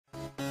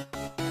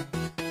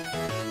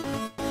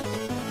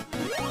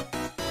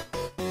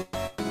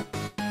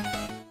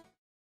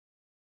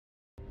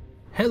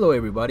Hello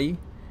everybody,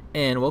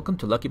 and welcome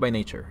to Lucky by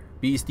Nature.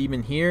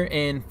 Beastdaemon here,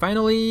 and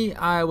finally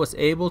I was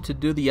able to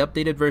do the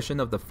updated version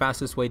of the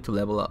fastest way to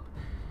level up.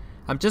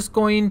 I'm just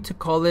going to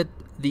call it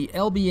the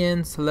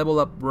LBN's Level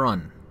Up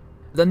Run.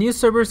 The new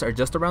servers are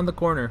just around the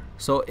corner,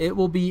 so it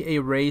will be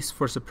a race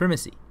for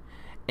supremacy.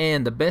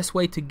 And the best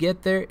way to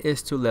get there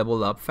is to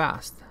level up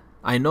fast.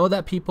 I know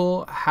that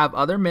people have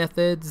other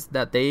methods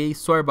that they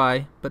swear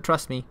by, but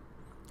trust me,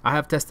 I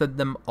have tested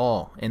them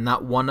all, and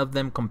not one of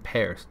them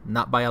compares,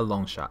 not by a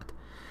long shot.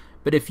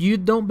 But if you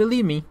don't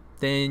believe me,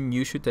 then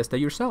you should test it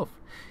yourself.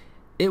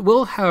 It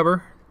will,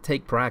 however,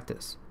 take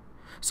practice.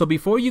 So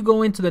before you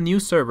go into the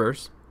new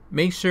servers,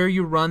 make sure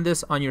you run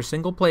this on your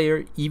single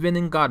player, even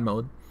in God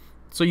mode,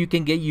 so you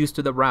can get used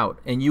to the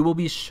route, and you will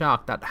be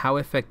shocked at how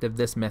effective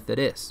this method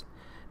is.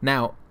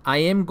 Now, I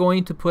am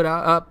going to put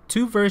up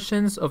two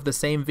versions of the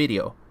same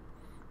video.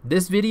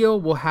 This video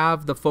will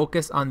have the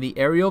focus on the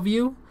aerial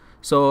view,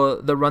 so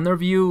the runner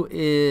view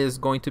is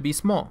going to be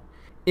small.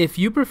 If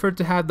you prefer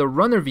to have the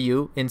runner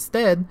view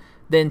instead,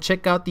 then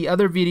check out the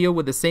other video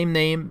with the same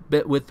name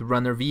but with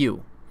runner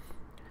view.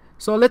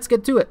 So let's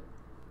get to it.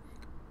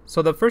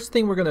 So the first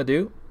thing we're going to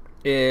do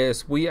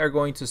is we are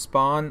going to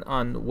spawn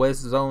on West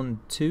Zone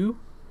 2.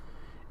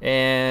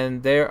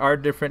 And there are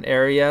different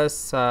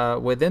areas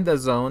within the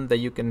zone that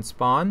you can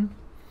spawn.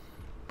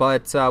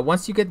 But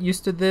once you get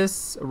used to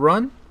this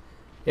run,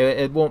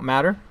 it won't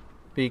matter,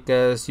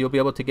 because you'll be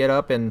able to get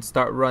up and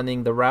start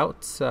running the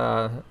routes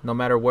no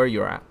matter where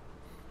you're at.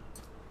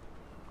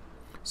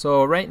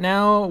 So right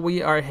now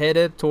we are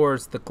headed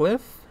towards the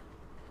cliff,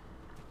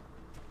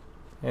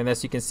 and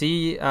as you can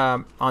see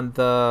on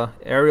the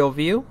aerial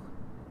view,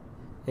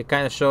 it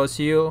kind of shows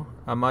you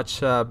a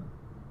much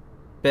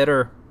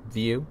better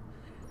view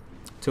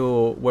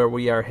to where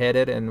we are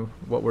headed and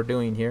what we're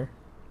doing here.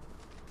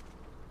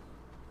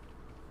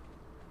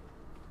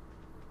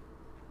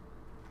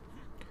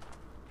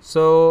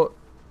 So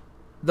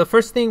the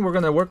first thing we're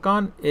going to work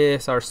on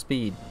is our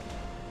speed.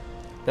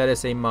 That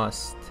is a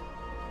must.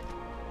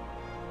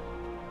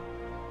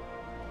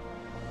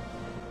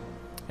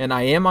 And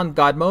I am on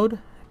God mode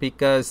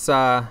because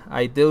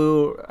I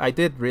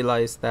did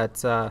realize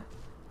that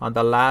on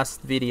the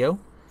last video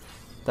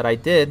that I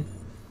did,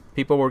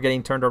 people were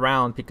getting turned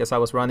around because I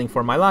was running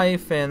for my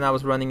life and I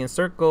was running in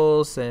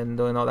circles and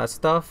doing all that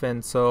stuff,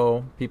 and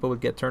so people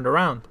would get turned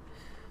around.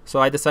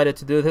 So I decided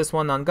to do this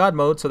one on God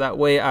mode, so that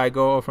way I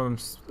go from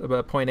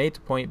point A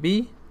to point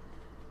B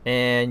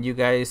and you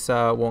guys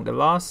won't get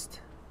lost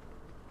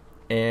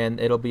and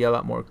it'll be a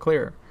lot more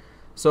clear.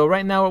 So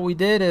right now what we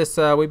did is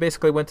we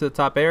basically went to the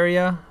top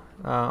area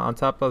on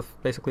top of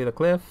basically the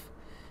cliff,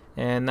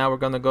 and now we're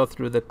going to go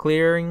through the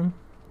clearing.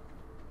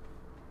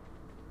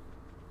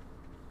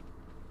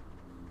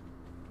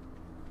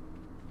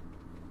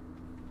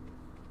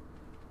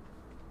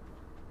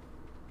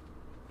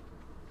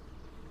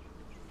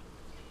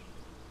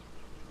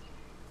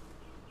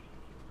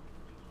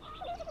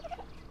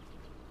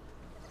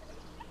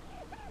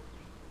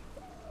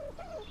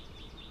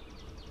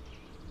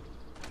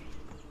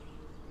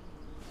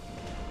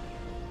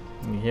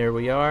 And here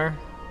we are.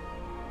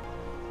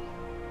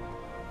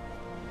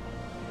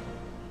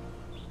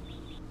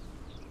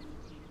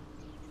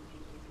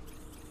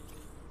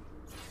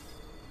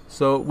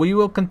 So we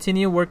will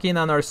continue working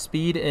on our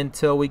speed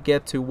until we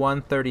get to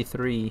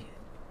 133.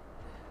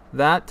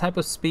 That type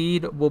of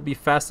speed will be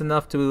fast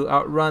enough to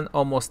outrun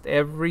almost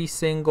every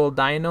single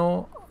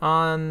dino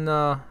on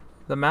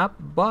the map,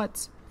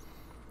 but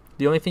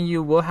the only thing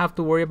you will have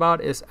to worry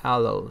about is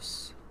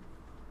allos.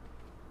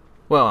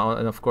 Well,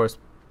 and of course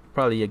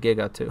probably a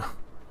Giga too.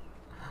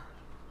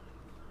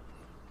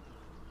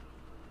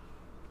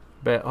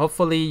 But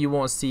hopefully you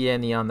won't see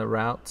any on the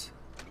route.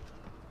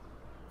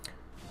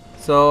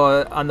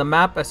 So on the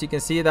map, as you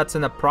can see, that's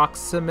an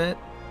approximate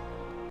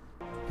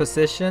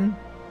position,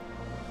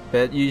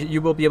 but you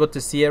will be able to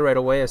see it right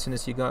away as soon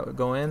as you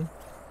go in.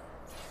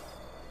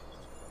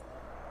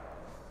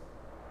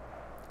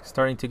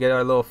 Starting to get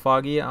a little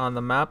foggy on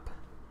the map,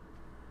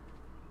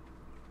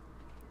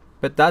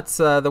 but that's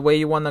the way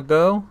you want to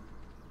go.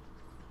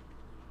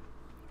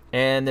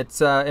 And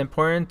it's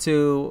important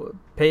to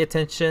pay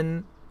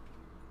attention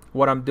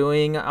what I'm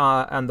doing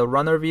on the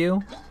runner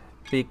view,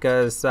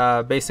 because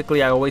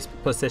basically I always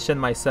position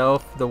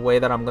myself the way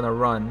that I'm gonna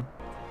run.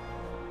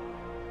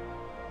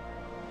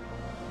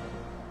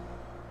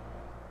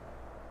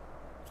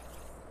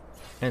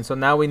 And so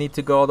now we need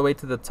to go all the way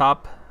to the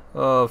top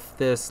of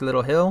this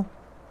little hill.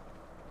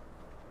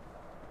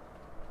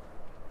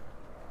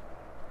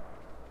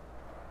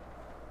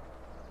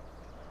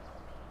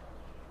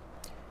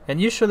 And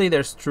usually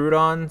there's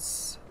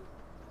Trudons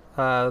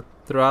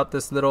throughout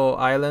this little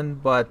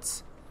island,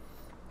 but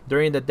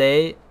during the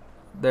day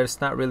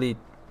there's not really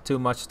too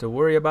much to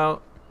worry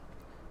about.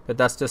 But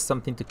that's just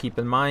something to keep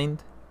in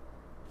mind.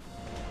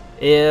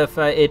 If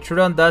a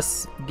Trudon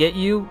does get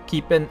you,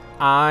 keep an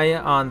eye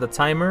on the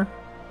timer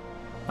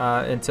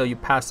until you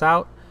pass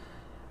out.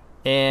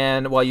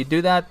 And while you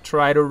do that,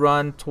 try to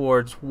run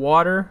towards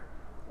water,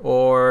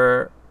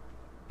 or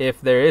if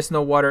there is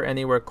no water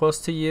anywhere close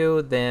to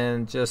you,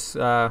 then just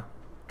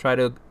try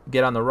to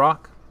get on the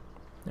rock,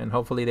 and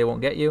hopefully they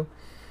won't get you.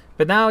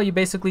 But now you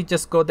basically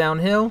just go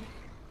downhill,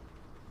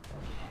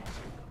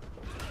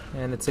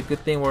 and it's a good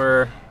thing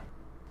we're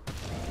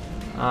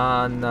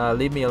on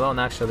leave me alone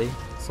actually,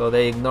 so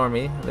they ignore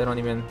me. They don't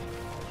even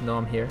know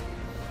I'm here.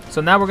 So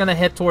now we're gonna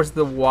head towards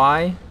the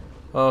Y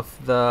of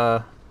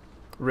the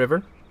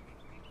river,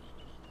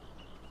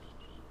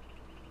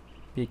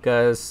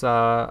 because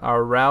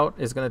our route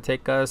is gonna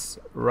take us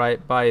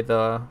right by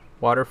the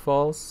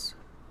waterfalls.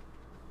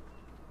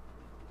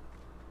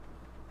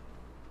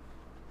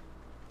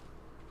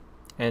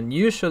 And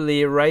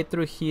usually right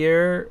through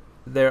here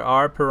there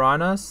are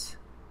piranhas,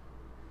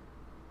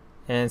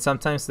 and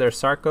sometimes there's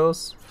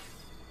sarcos.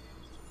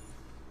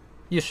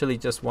 Usually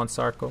just one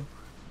sarco.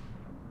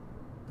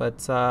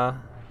 But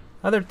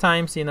other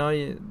times, you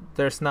know,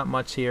 there's not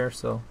much here,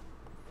 so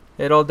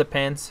it all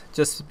depends.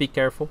 Just be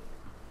careful.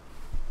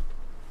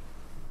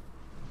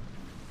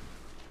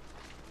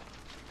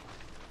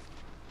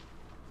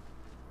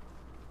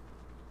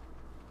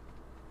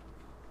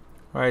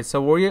 Alright,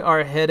 so we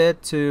are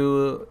headed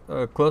to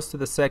close to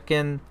the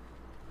second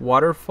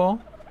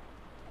waterfall.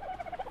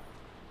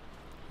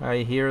 I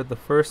hear the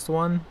first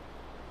one,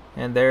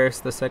 and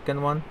there's the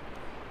second one.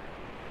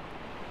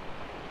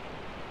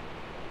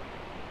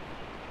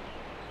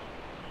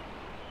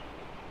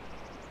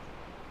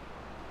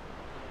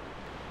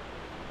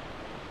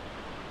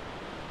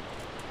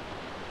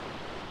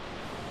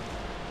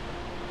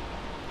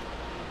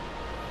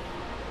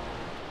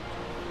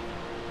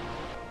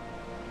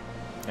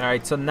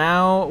 Alright, so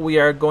now we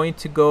are going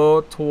to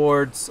go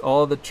towards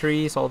all the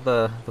trees, all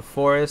the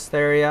forest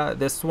area.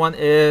 This one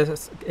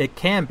it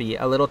can be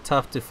a little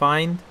tough to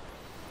find.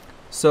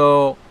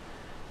 So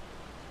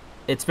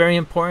it's very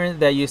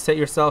important that you set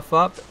yourself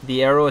up.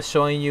 The arrow is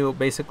showing you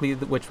basically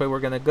which way we're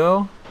going to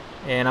go.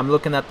 And I'm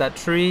looking at that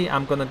tree.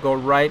 I'm going to go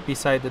right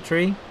beside the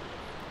tree,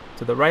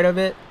 to the right of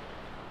it.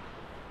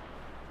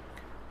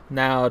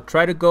 Now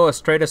try to go as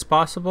straight as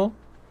possible.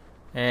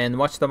 And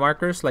watch the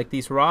markers, like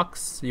these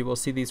rocks. You will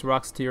see these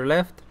rocks to your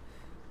left.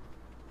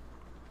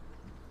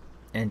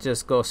 And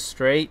just go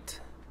straight.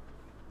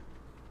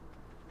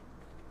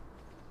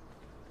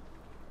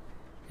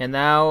 And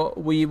now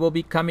we will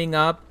be coming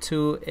up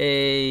to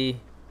a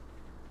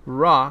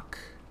rock.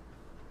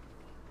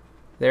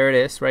 There it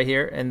is, right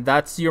here. And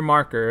that's your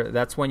marker.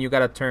 That's when you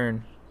gotta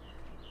turn.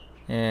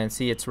 And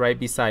see, it's right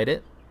beside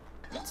it.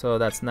 So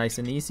that's nice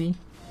and easy.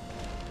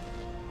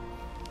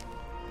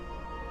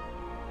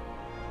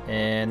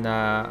 And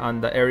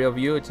on the aerial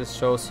view it just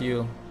shows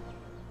you,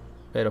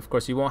 but of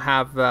course you won't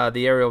have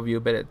the aerial view,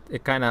 but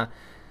it kind of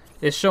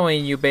is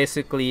showing you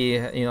basically,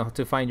 you know,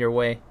 to find your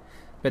way.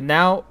 But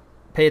now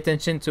pay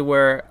attention to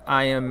where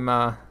I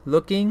am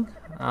looking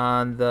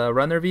on the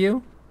runner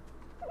view,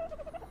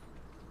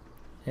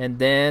 and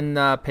then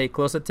pay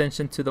close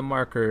attention to the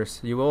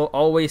markers. You will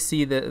always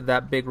see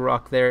that big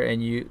rock there,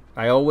 and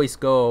I always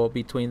go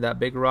between that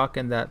big rock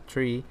and that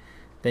tree.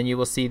 Then you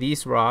will see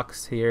these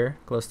rocks here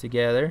close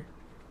together.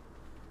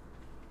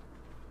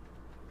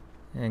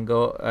 And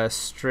go as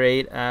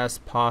straight as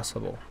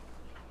possible,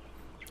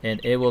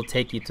 and it will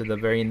take you to the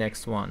very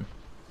next one.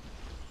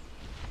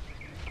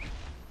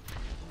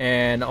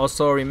 And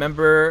also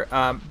remember,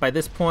 by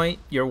this point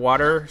your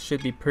water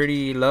should be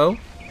pretty low.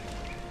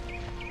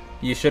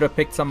 You should have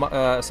picked some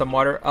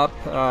water up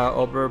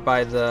over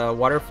by the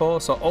waterfall,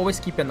 so always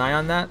keep an eye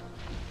on that.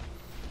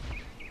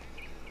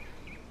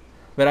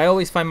 But I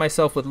always find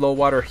myself with low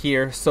water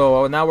here,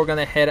 so now we're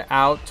gonna head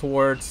out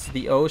towards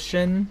the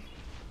ocean.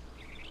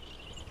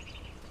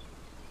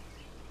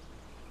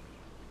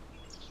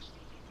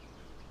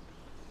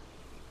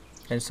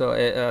 And so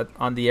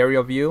on the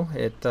aerial view,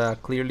 it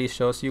clearly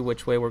shows you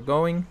which way we're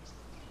going.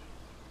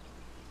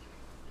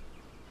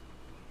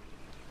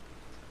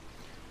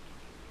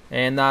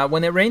 And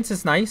when it rains,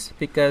 it's nice,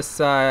 because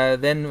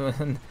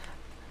then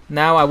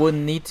now I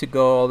wouldn't need to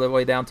go all the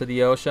way down to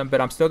the ocean.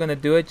 But I'm still going to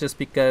do it just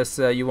because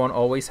you won't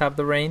always have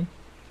the rain.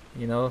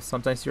 You know,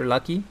 sometimes you're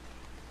lucky,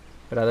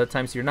 but other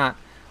times you're not.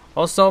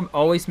 Also,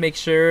 always make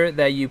sure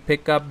that you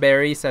pick up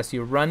berries as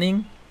you're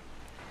running.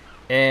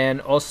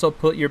 And also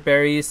put your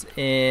berries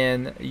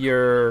in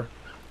your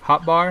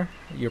hot bar,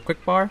 your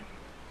quick bar.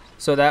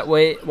 So that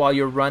way, while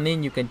you're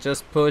running, you can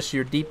just push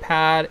your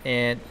D-pad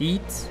and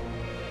eat.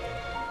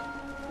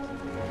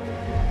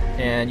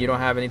 And you don't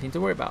have anything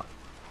to worry about.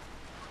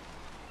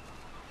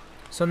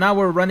 So now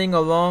we're running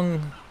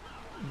along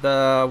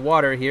the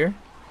water here.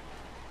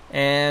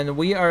 And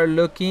we are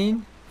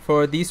looking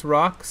for these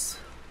rocks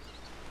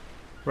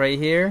right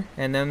here.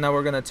 And then now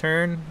we're going to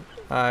turn.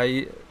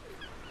 The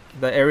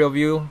aerial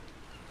view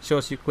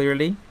shows you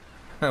clearly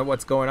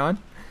what's going on.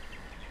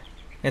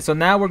 And so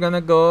now we're gonna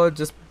go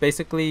just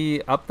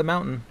basically up the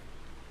mountain.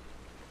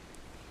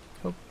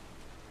 Oh.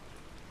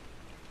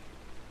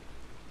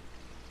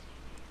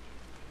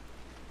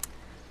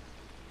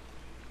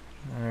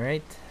 All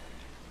right.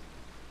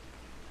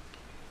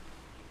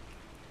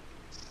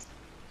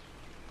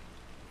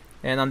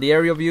 And on the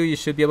aerial view you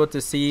should be able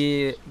to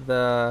see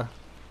the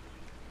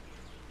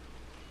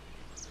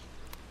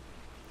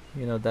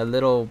You know, that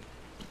little,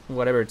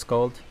 whatever it's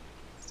called.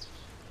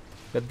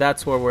 But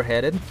that's where we're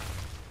headed.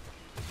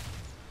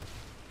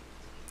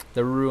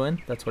 The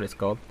ruin, that's what it's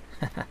called.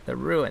 The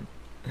ruin.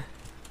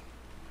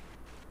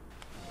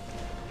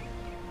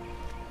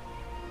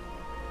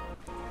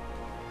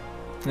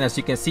 And as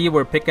you can see,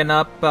 we're picking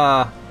up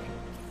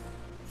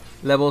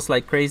levels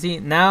like crazy.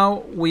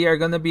 Now we are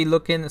going to be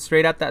looking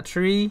straight at that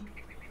tree.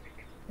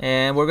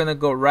 And we're going to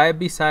go right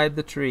beside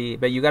the tree.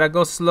 But you got to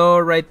go slow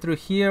right through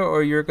here,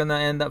 or you're going to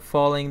end up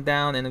falling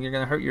down and you're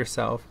going to hurt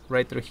yourself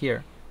right through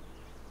here.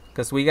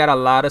 Because we got a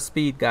lot of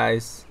speed,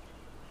 guys.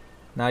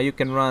 Now you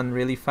can run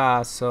really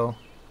fast, so...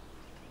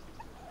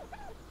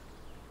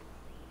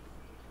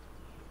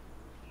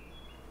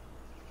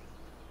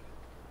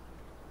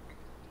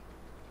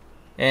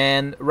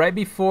 And right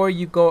before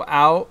you go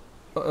out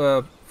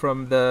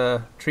from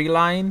the tree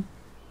line,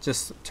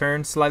 just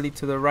turn slightly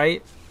to the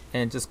right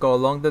and just go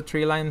along the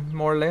tree line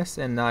more or less,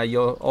 and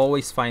you'll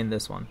always find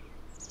this one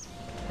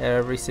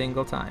every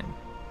single time.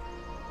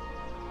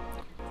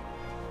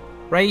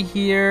 Right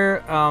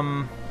here,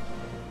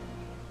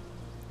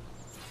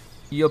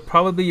 you'll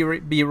probably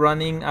be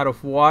running out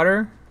of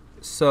water,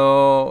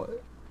 so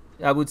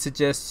I would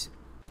suggest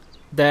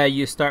that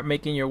you start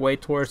making your way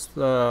towards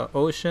the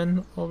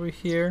ocean over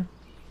here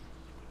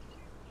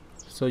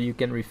so you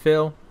can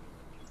refill.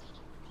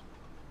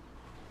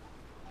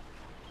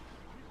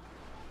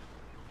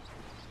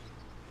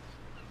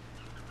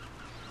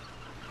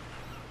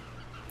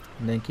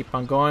 And then keep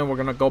on going. We're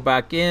gonna go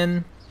back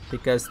in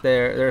because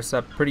there's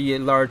a pretty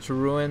large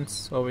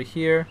ruins over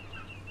here.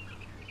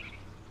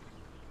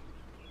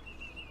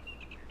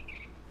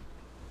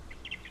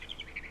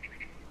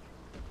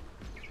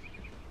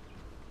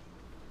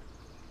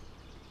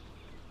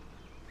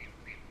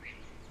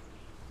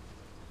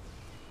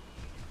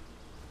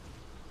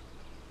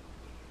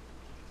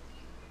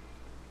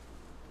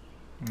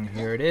 And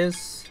here it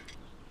is.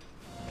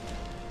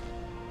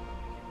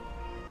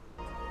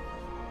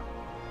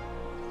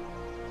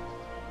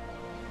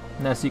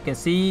 And as you can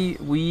see,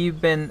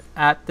 we've been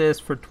at this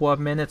for 12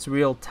 minutes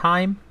real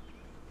time.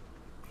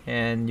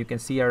 And you can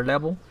see our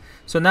level.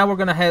 So now we're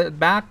gonna head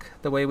back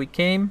the way we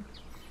came.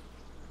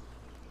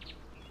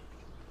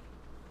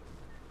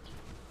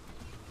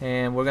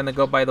 And we're gonna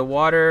go by the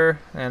water,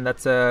 and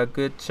that's a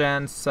good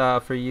chance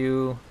for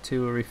you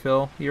to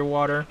refill your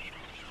water.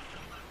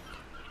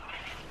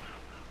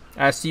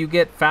 As you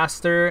get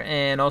faster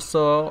and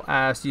also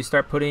as you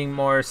start putting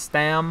more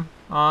stam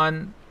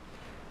on,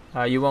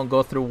 you won't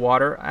go through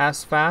water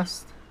as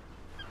fast.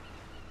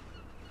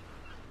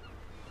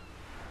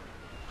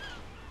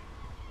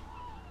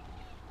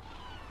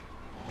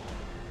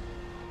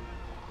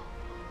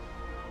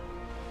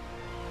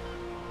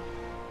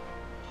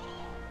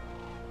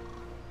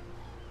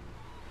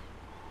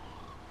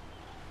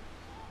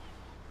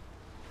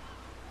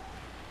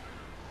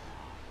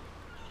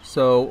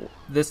 So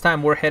this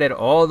time we're headed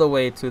all the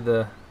way to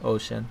the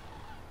ocean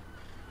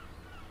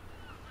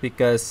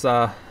because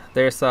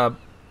there's a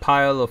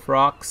pile of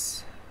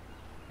rocks,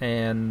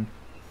 and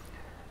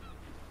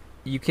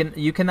you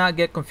cannot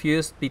get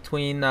confused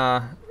between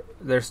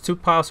there's two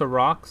piles of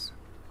rocks,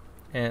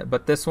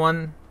 but this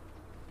one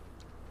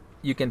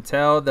you can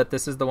tell that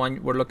this is the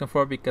one we're looking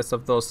for because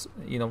of those,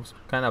 you know,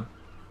 kind of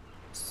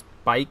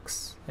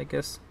spikes, I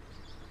guess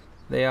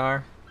they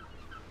are.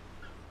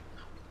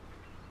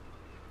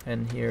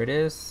 And here it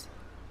is.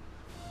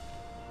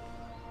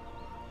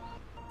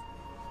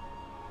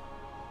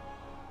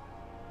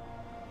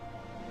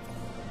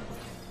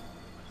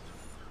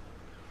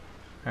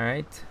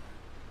 Alright,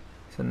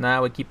 so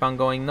now we keep on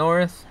going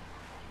north,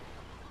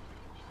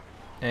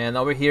 and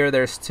over here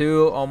there's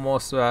two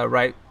almost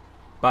right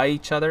by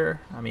each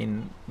other. I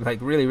mean, like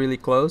really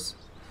close.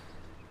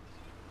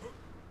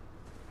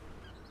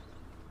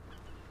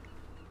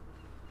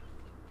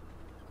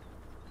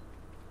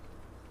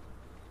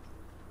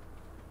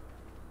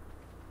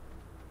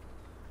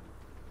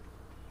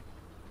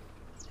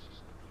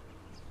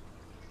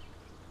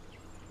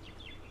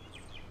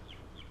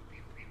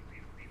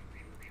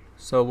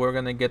 So we're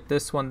gonna get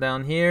this one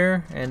down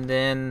here, and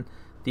then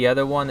the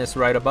other one is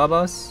right above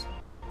us.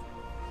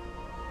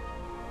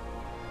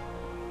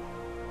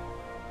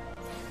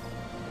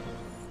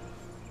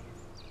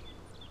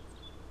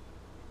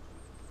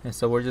 And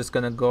so we're just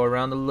gonna go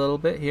around a little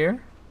bit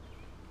here,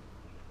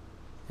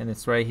 and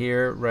it's right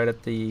here, right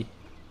at the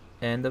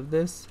end of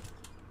this.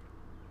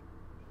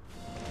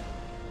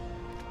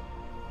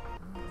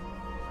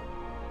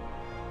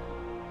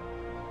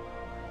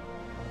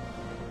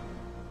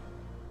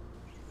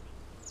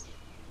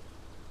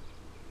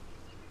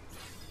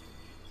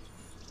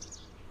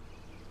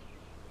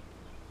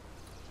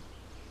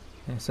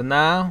 And so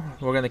now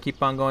we're gonna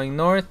keep on going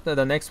north.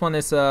 The next one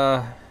is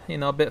you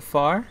know, a bit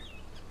far,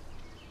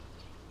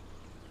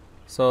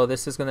 so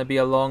this is gonna be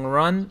a long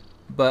run,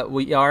 but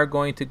we are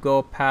going to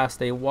go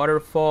past a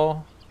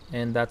waterfall,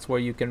 and that's where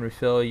you can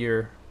refill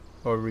your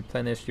or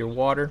replenish your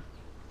water.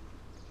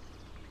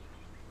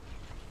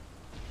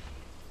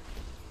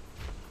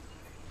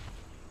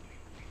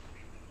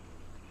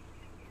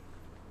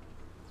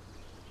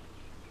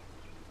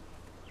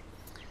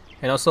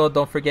 And also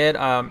don't forget,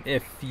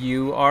 if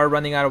you are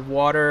running out of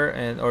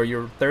water or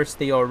you're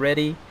thirsty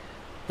already,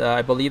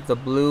 I believe the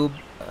blue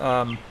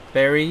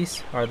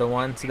berries are the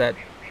ones that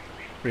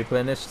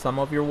replenish some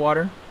of your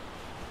water.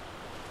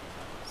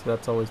 So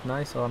that's always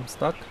nice. Oh, I'm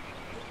stuck.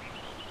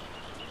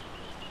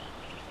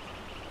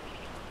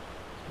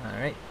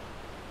 Alright.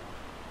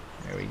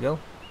 There we go.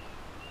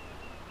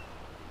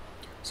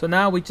 So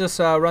now we just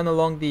run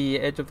along the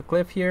edge of the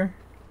cliff here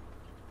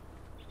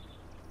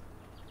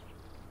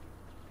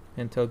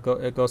until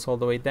it goes all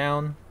the way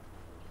down.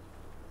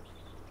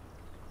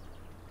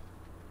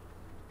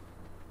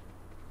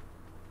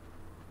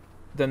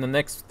 Then the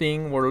next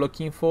thing we're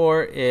looking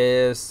for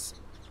is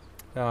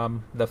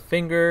the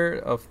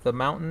finger of the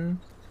mountain,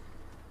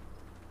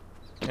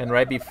 and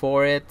right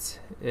before it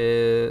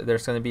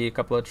there's going to be a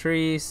couple of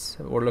trees.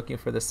 We're looking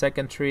for the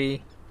second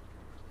tree,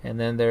 and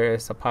then there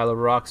is a pile of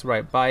rocks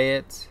right by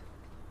it.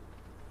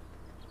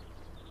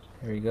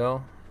 There you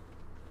go.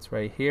 It's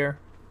right here,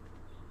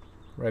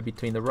 right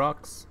between the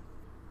rocks.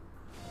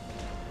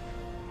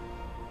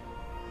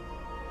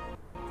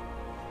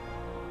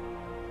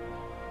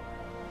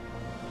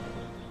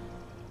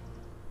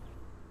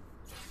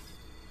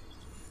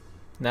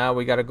 Now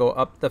we gotta go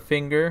up the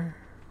finger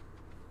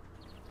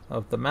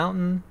of the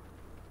mountain.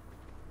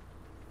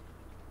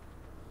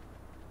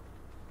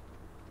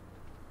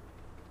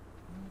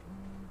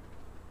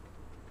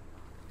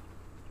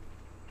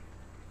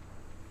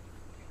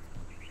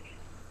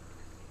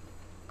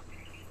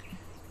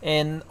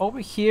 And over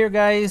here,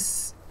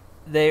 guys,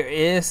 there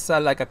is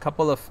like a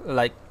couple of,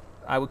 like,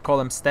 I would call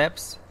them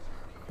steps,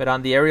 but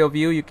on the aerial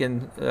view you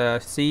can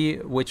see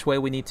which way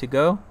we need to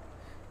go.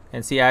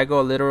 And see, I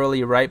go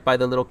literally right by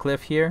the little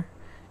cliff here,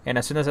 and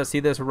as soon as I see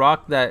this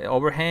rock that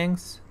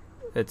overhangs,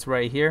 it's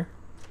right here,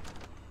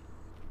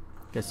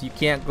 because you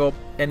can't go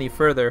any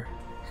further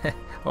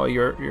or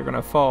you're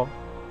gonna fall.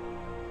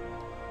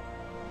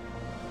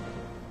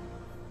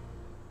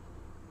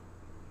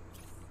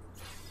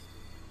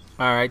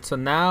 Alright, so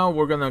now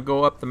we're gonna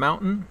go up the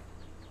mountain.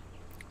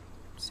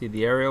 See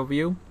the aerial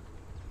view.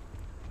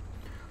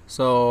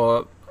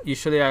 So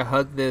usually I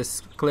hug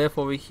this cliff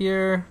over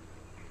here,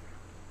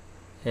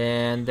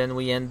 and then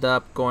we end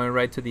up going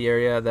right to the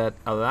area that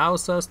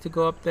allows us to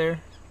go up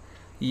there.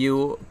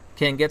 You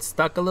can get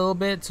stuck a little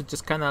bit, so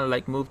just kind of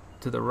like move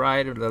to the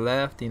right or the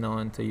left, you know,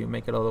 until you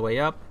make it all the way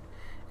up.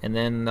 And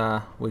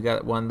then we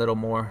got one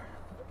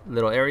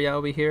little area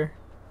over here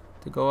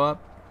to go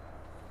up,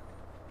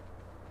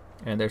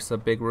 and there's a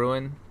big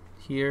ruin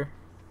here.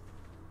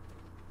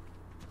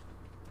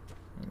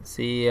 And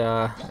see,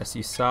 as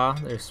you saw,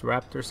 there's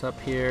raptors up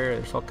here.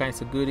 There's all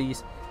kinds of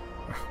goodies.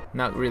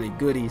 Not really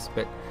goodies,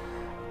 but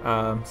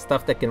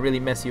stuff that can really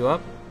mess you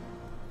up.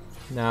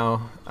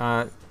 Now,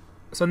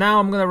 so now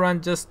I'm gonna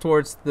run just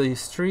towards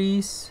these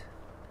trees,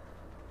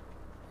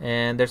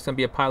 and there's gonna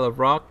be a pile of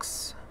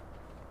rocks,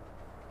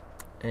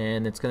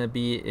 and it's gonna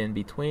be in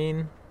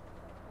between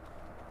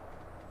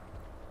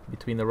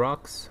the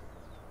rocks.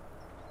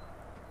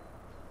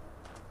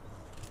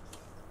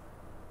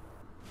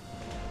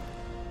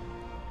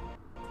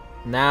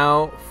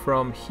 Now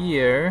from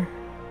here,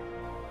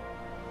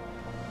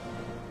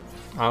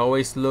 I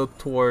always look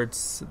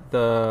towards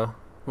the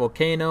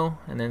volcano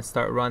and then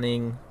start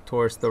running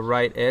towards the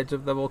right edge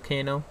of the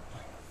volcano.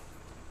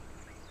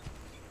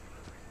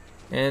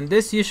 And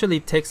this usually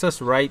takes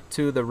us right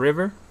to the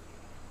river,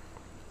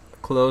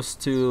 close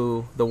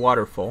to the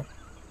waterfall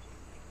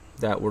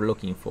that we're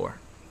looking for.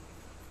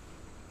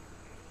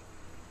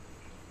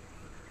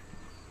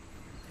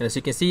 And as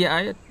you can see,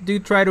 I do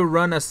try to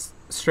run as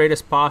straight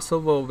as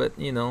possible, but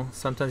you know,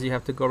 sometimes you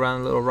have to go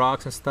around little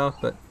rocks and stuff,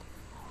 but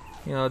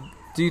you know,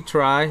 do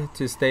try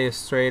to stay as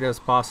straight as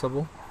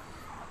possible.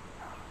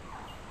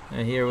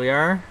 And here we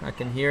are, I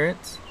can hear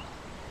it.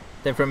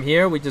 Then from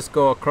here we just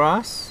go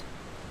across.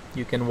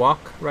 You can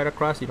walk right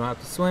across, you don't have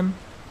to swim.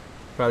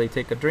 Probably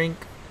take a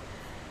drink.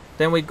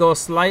 Then we go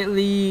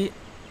slightly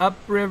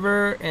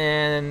upriver,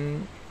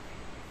 and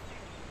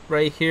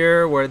right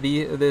here where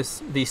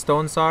these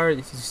stones are,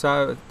 you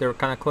saw they're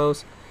kind of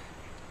close.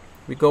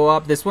 We go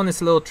up. This one is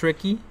a little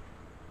tricky.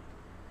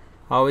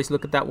 I always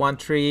look at that one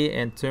tree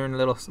and turn a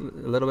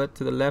little bit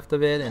to the left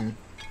of it, and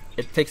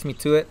it takes me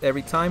to it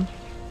every time.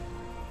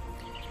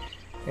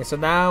 And so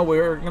now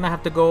we're gonna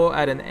have to go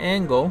at an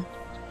angle.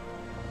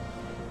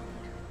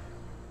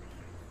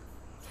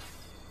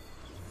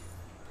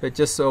 But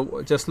just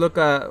look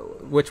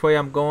at which way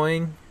I'm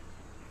going.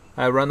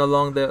 I run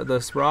along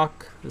this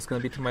rock. It's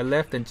gonna be to my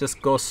left, and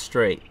just go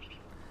straight.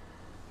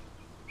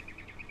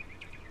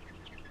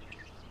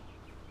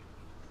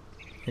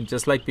 And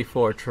just like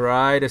before,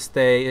 try to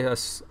stay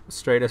as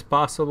straight as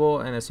possible,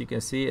 and as you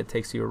can see, it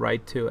takes you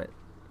right to it.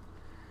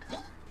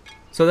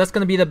 So that's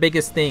going to be the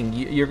biggest thing.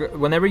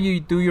 Whenever you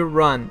do your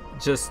run,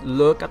 just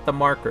look at the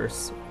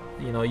markers.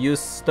 You know, use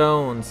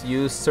stones,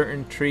 use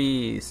certain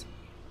trees,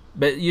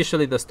 but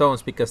usually the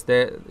stones, because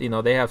they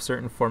have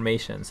certain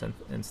formations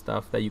and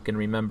stuff that you can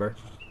remember.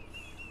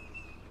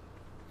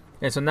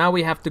 And so now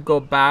we have to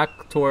go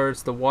back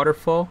towards the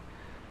waterfall.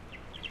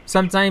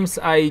 Sometimes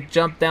I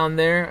jump down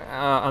there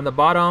on the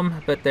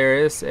bottom, but there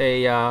is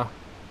a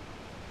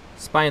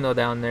spino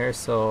down there,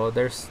 so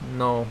there's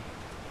no,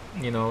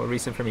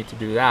 reason for me to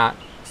do that.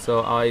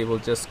 So I will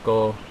just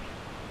go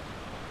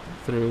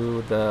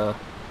through the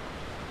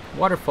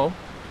waterfall,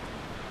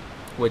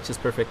 which is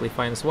perfectly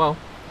fine as well.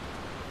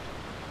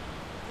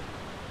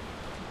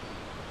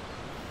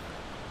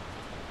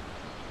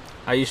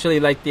 I usually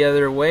like the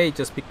other way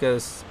just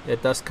because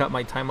it does cut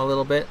my time a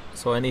little bit,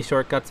 so any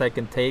shortcuts I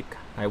can take,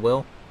 I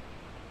will.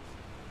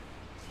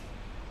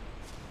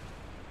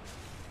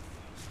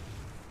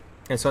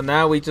 And so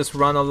now we just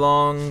run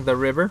along the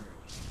river,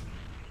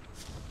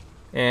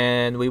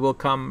 and we will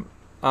come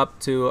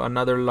up to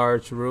another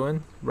large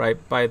ruin right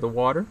by the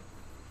water.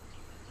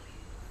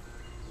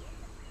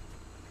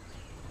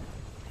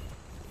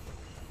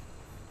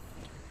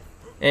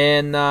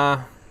 And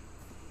our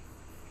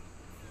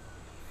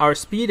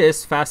speed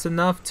is fast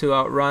enough to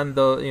outrun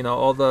the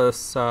all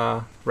those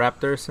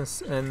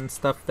raptors and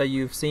stuff that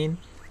you've seen.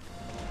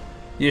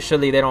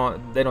 Usually they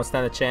don't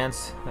stand a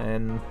chance,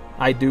 and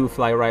I do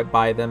fly right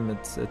by them.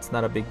 It's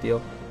not a big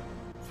deal.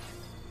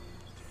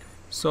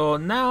 So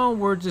now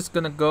we're just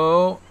gonna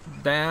go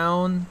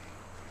down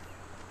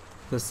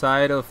the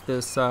side of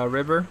this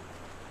river.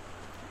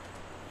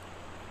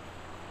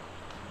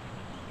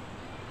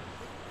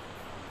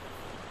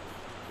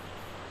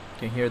 You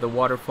can hear the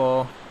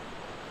waterfall.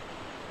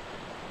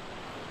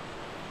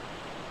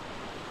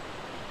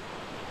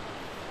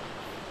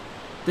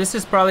 This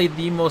is probably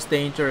the most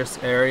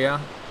dangerous area.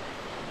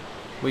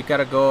 We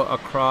gotta go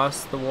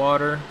across the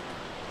water.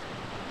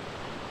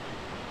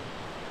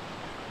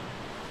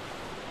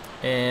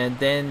 And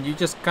then you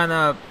just kind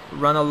of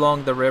run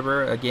along the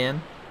river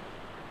again.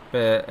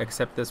 But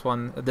except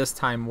this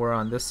time we're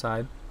on this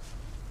side.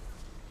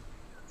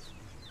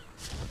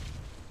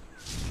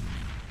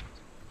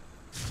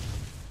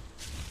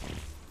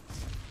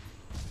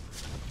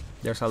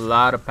 There's a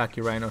lot of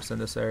pachyrhinos in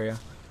this area.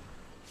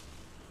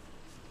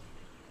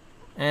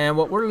 And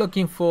what we're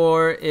looking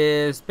for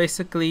is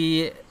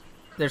basically,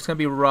 there's going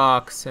to be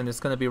rocks, and it's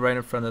going to be right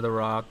in front of the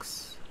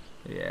rocks.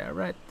 Yeah,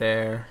 right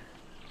there.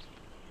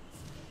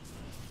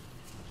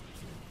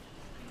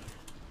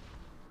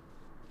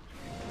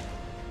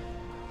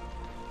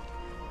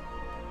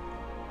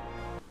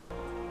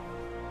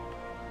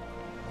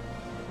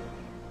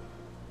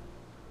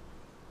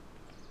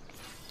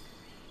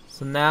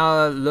 So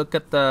now look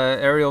at the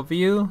aerial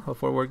view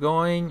of where we're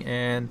going,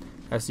 and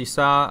as you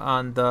saw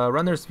on the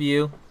runner's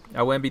view,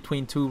 I went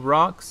between two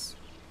rocks.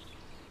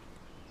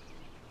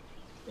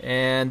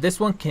 And this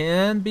one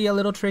can be a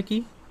little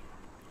tricky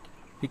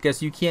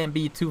because you can't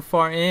be too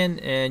far in,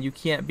 and you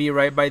can't be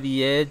right by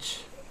the edge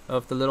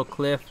of the little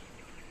cliff.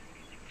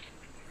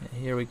 And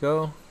here we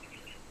go.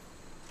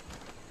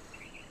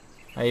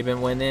 I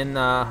even went in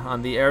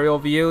on the aerial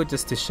view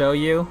just to show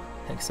you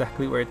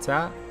exactly where it's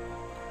at.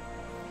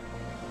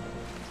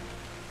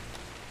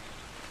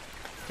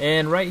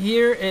 And right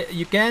here,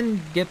 you can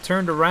get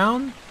turned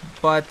around,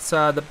 but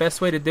the best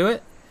way to do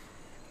it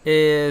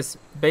is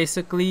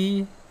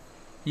basically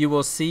you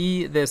will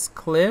see this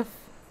cliff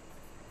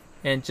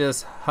and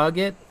just hug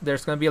it.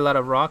 There's going to be a lot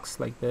of rocks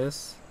like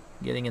this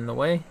getting in the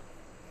way.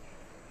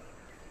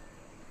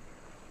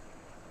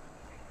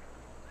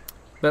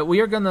 But we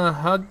are going to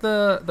hug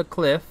the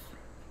cliff,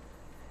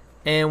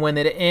 and when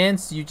it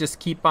ends, you just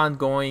keep on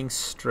going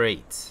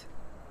straight.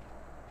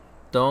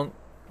 Don't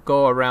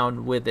go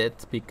around with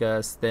it,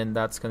 because then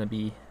that's going to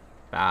be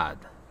bad.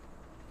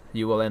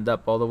 You will end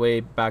up all the way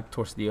back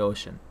towards the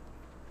ocean.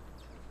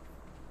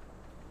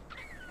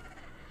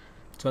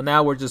 So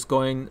now we're just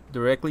going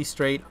directly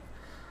straight.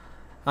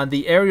 On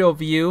the aerial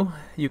view,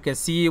 you can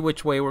see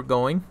which way we're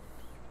going.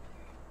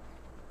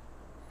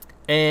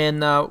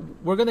 And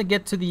we're going to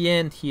get to the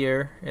end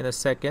here in a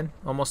second,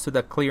 almost to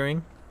the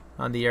clearing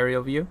on the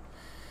aerial view.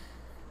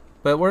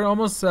 But we're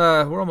almost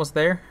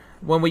there.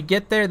 When we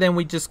get there, then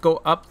we just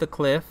go up the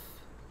cliff.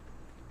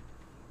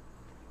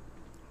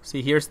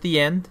 See, here's the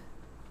end.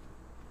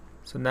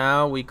 So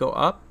now we go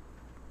up.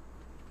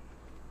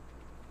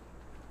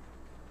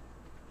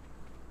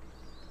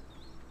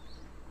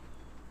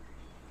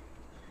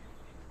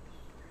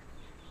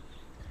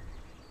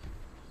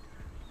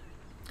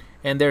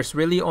 And there's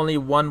really only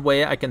one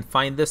way I can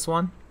find this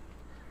one.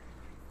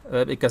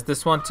 Because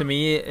this one to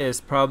me is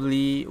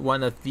probably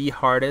one of the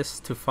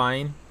hardest to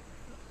find.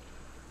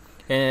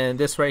 And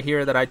this right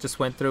here that I just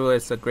went through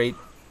is a great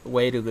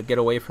way to get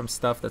away from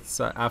stuff that's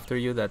after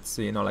you. That's,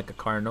 like a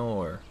Carno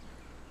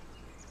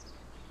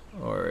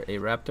or a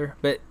raptor.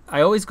 But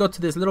I always go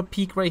to this little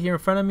peak right here in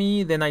front of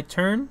me. Then I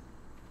turn.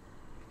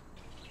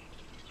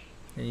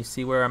 And you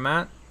see where I'm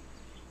at.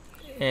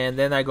 And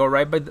then I go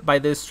right by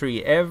this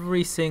tree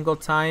every single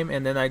time.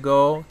 And then I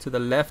go to the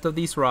left of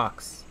these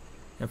rocks.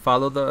 And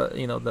follow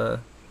the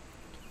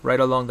right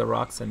along the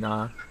rocks. And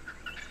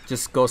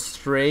just go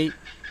straight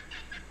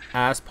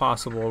as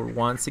possible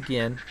once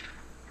again.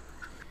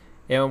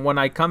 And when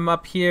I come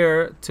up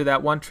here to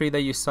that one tree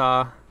that you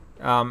saw,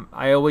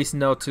 I always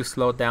know to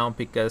slow down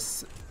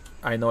because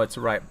I know it's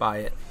right by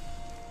it.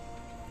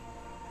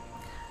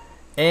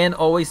 And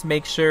always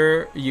make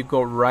sure you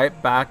go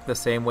right back the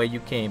same way you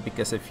came,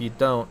 because if you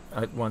don't,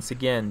 once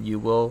again, you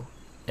will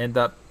end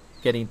up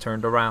getting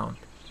turned around.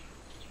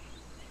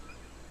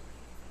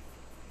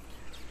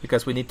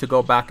 Because we need to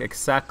go back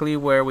exactly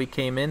where we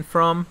came in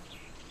from.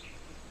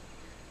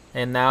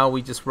 And now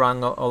we just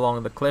run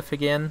along the cliff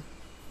again,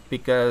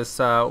 because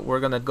we're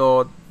gonna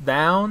go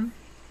down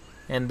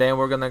and then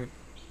we're gonna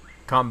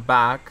come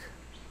back.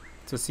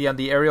 To see on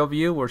the aerial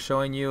view, we're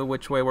showing you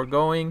which way we're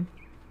going,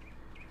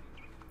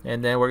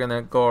 and then we're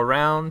gonna go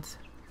around,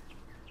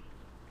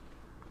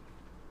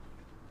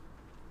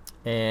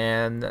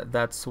 and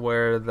that's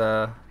where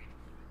the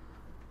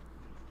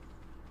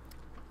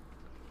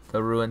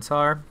ruins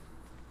are.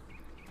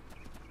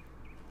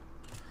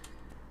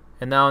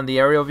 And now in the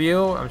aerial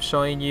view, I'm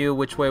showing you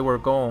which way we're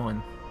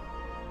going.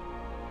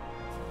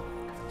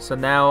 So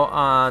now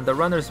on the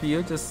runner's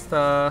view, just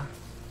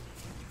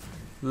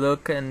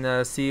look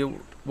and see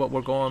what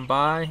we're going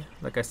by.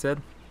 Like I said,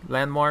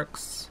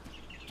 landmarks.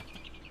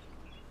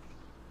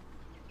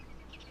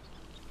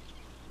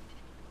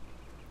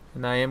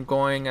 And I am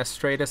going as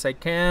straight as I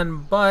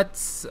can,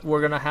 but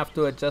we're gonna have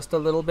to adjust a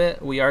little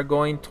bit. We are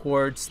going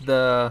towards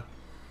the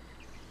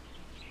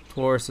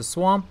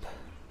swamp.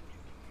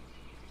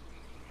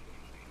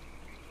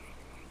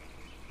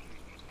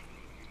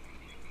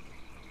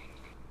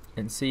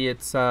 And see,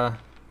 it's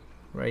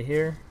right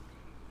here.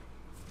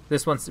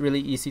 This one's really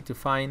easy to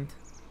find.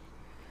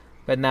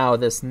 But now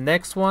this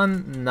next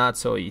one, not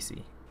so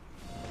easy.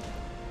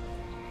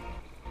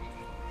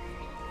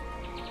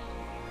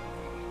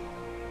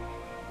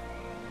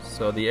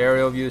 So the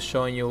aerial view is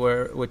showing you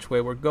which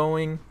way we're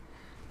going.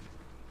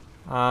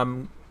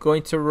 I'm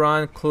going to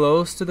run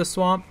close to the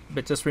swamp,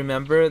 but just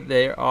remember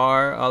there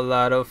are a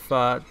lot of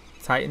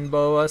titan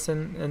boas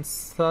and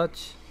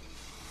such.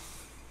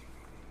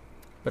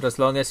 But as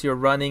long as you're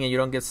running and you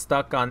don't get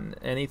stuck on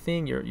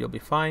anything, you'll be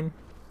fine.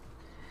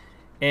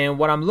 And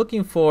what I'm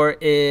looking for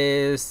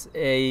is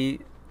a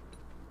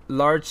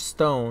large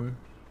stone.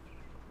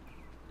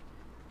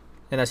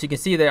 And as you can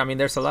see there, I mean,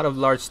 there's a lot of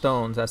large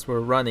stones as we're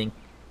running.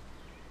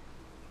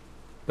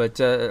 But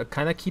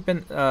kind of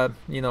keeping,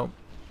 you know,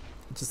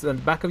 just in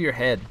the back of your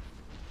head.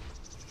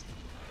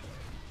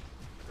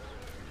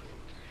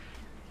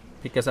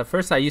 Because at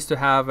first I used to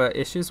have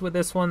issues with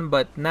this one,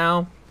 but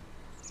now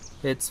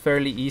it's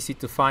fairly easy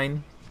to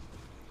find.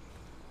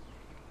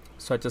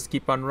 So I just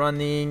keep on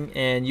running,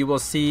 and you will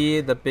see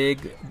the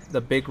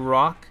big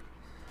rock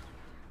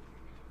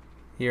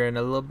here in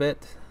a little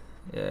bit.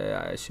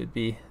 It should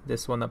be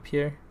this one up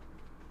here.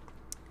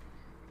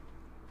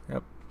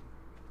 Yep.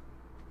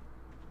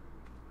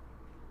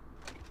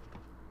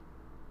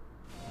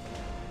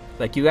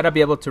 Like, you gotta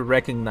be able to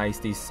recognize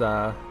these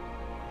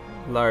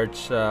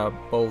large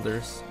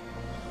boulders,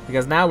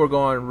 because now we're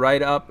going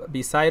right up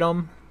beside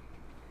them.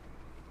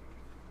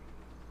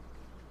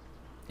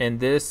 And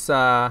this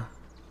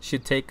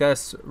should take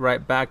us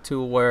right back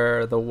to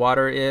where the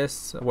water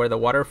is, where the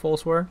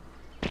waterfalls were.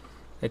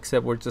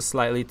 Except we're just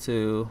slightly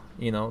to,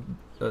 you know,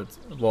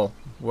 well,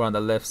 we're on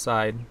the left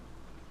side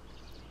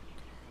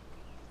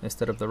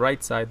instead of the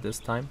right side this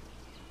time.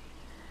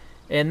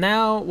 And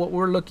now what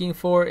we're looking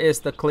for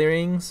is the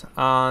clearings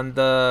on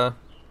the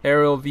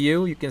aerial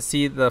view. You can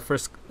see the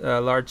first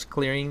large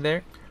clearing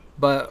there.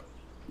 But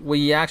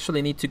we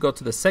actually need to go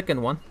to the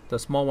second one, the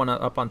small one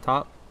up on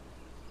top.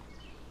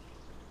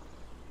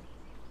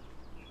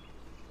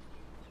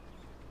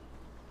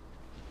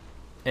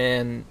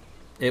 And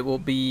it will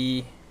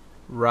be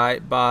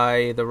right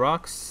by the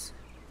rocks.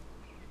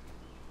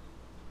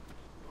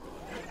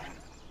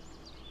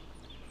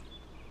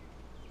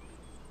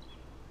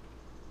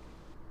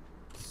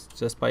 It's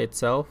just by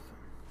itself.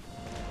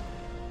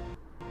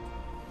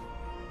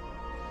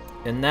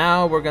 And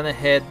now we're gonna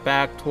head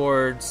back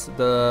towards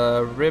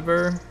the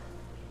river.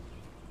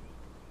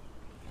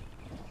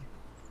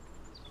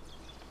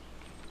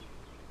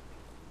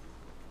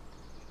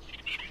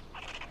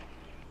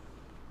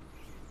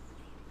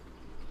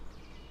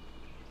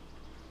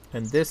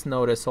 And this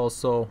node is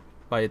also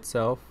by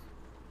itself,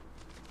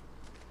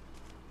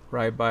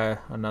 right by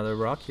another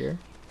rock here.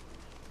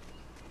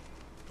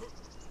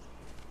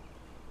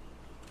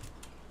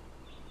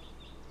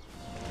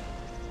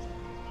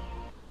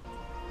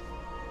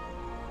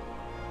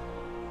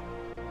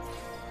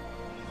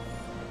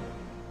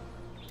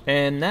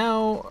 And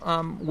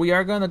now we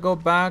are gonna go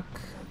back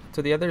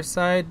to the other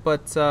side,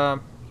 but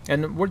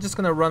and we're just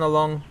gonna run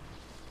along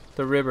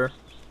the river.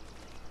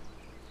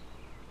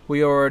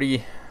 We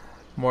already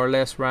more or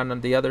less ran on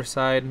the other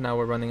side. Now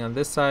we're running on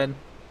this side.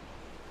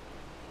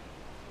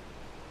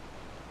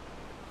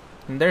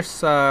 And there's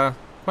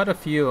quite a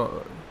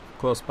few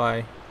close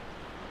by.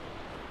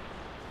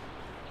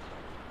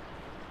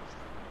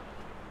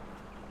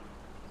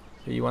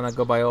 So you want to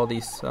go by all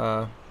these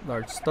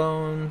large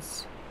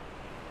stones.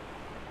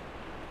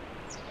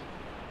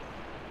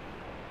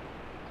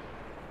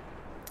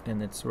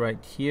 And it's right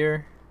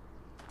here.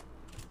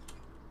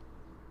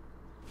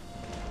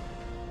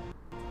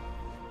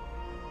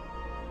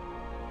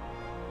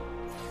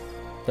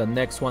 The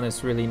next one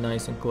is really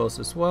nice and close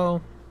as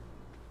well.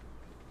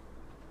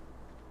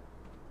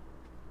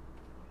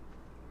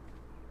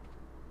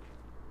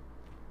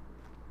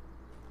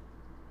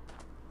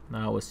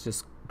 Now it's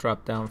just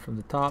drop down from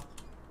the top.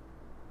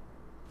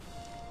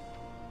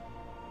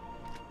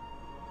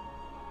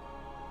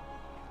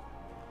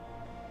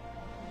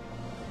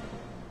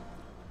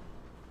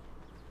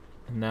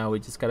 And now we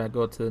just gotta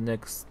go to the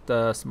next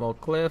small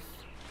cliff.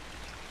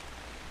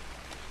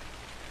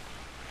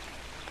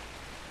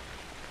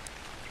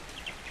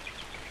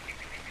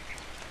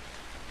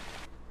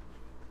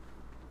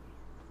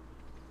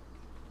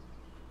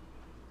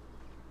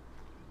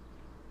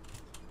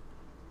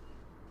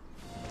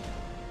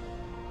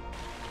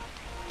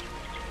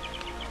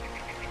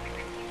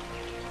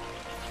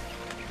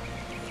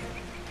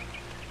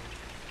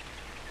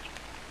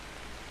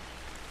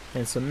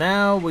 And so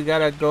now we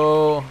gotta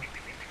go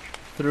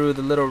through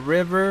the little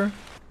river,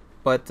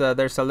 but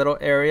there's a little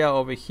area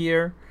over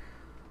here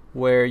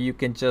where you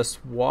can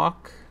just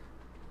walk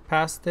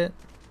past it.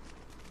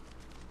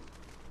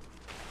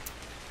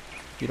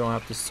 You don't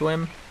have to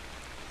swim.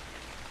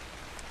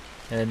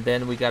 And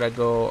then we gotta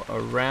go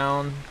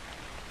around.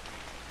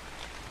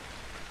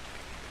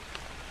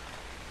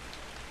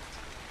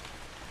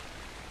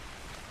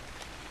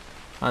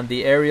 On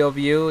the aerial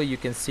view, you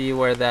can see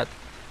where that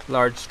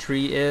large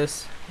tree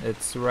is.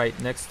 It's right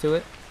next to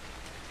it.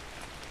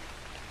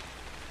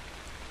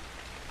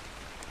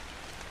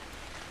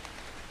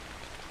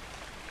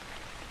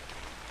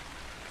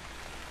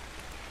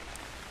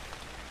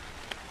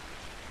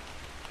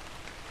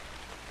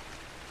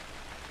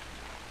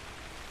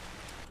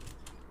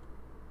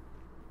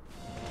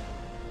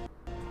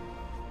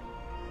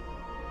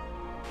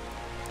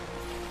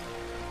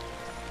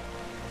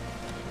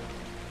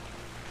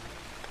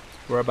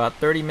 We're about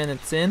 30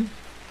 minutes in.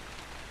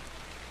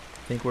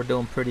 I think we're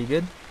doing pretty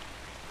good.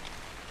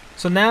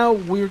 So now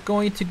we're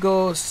going to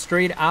go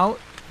straight out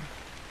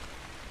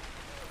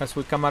as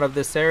we come out of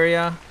this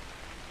area.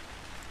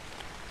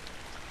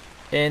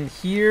 And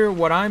here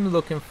what I'm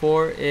looking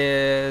for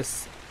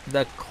is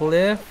the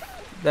cliff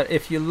that,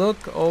 if you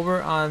look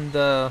over on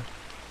the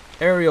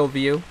aerial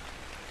view,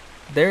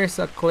 there's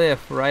a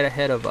cliff right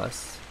ahead of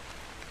us.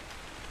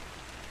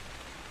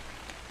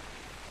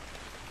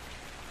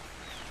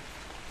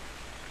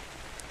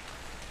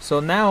 So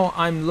now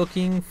I'm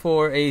looking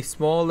for a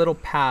small little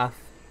path.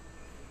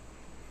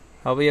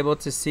 I'll be able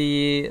to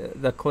see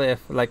the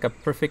cliff, like a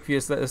perfect view.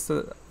 It's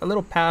a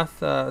little path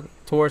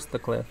towards the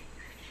cliff.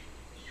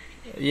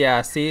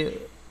 Yeah, see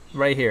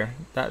right here.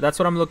 That's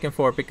what I'm looking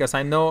for, because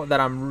I know that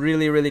I'm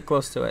really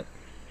close to it.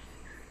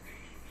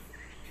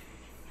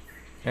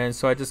 And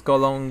so I just go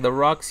along the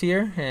rocks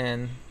here,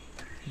 and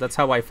that's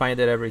how I find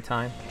it every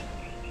time.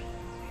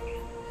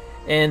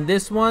 And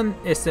this one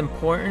is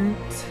important.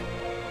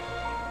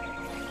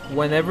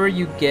 Whenever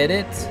you get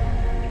it,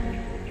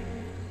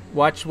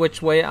 watch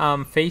which way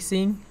I'm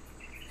facing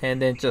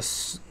and then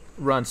just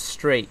run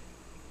straight.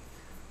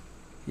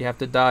 You have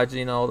to dodge,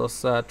 you know,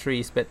 those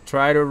trees, but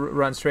try to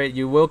run straight.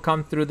 You will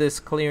come through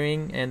this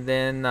clearing, and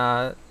then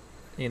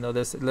you know,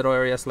 this little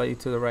area slightly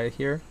to the right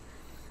here.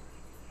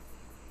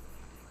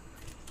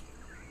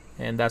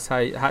 And that's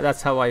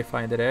how I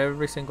find it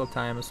every single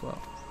time as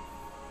well.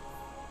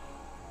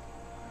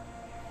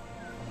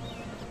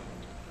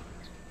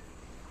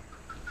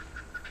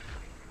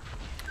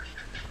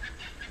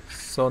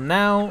 So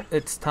now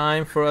it's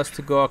time for us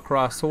to go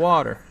across the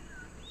water.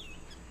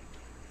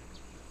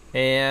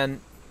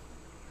 And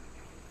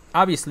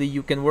obviously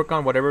you can work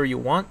on whatever you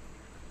want.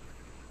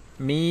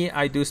 Me,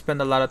 I do spend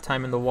a lot of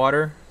time in the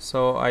water,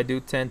 so I do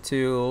tend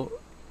to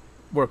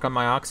work on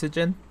my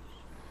oxygen.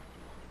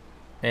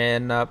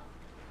 And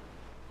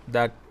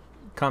that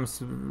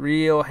comes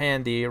real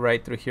handy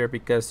right through here,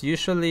 because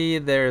usually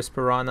there's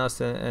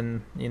piranhas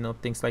and you know,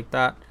 things like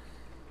that.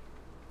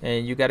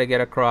 And you gotta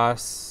get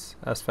across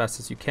as fast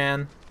as you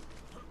can.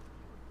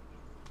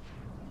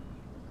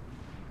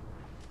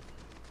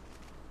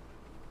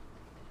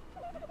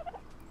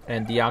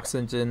 And the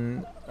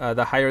oxygen,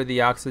 the higher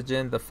the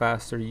oxygen, the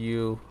faster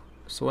you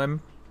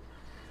swim.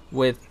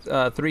 With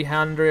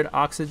 300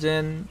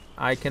 oxygen,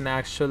 I can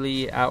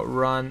actually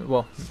outrun,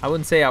 well, I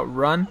wouldn't say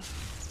outrun,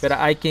 but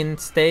I can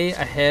stay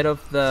ahead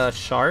of the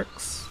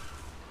sharks.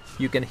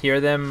 You can hear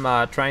them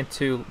trying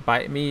to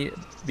bite me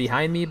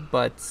behind me,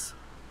 but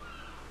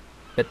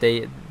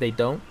they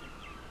don't.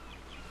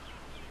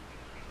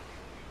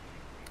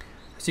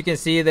 As you can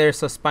see,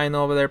 there's a spino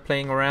over there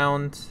playing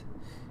around.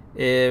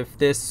 If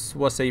this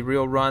was a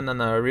real run on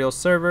a real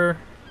server,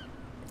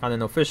 on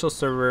an official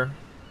server,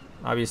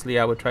 obviously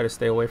I would try to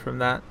stay away from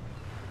that.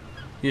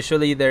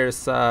 Usually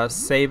there's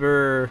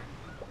saber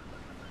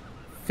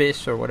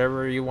fish or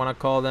whatever you want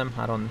to call them.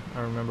 I don't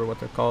remember what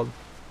they're called.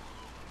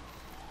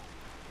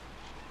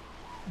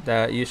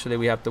 That usually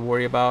we have to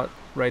worry about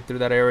right through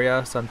that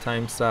area.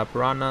 Sometimes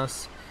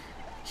piranhas.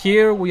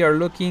 Here we are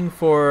looking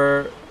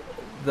for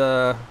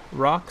the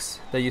rocks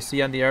that you see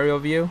on the aerial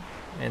view,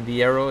 and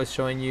the arrow is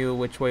showing you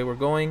which way we're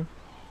going,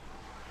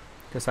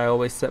 because I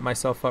always set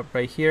myself up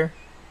right here.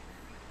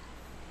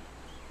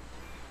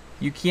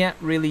 You can't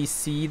really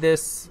see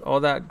this all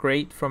that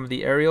great from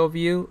the aerial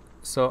view,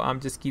 so I'm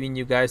just giving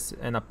you guys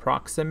an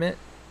approximate.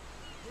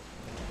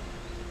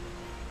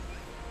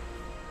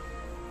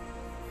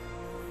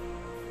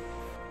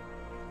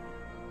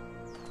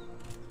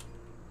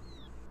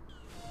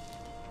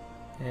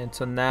 And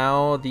so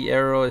now the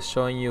arrow is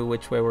showing you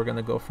which way we're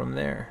gonna go from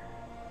there.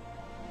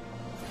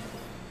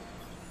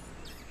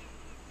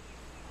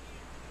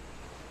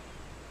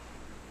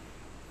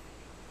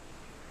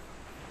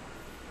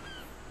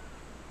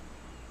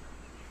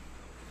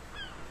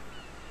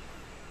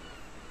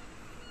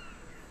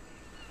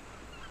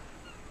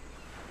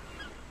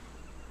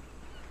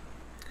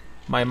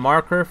 My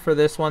marker for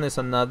this one is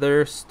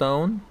another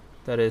stone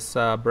that is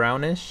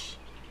brownish.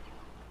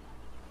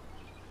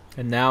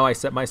 And now I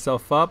set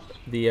myself up.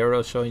 The arrow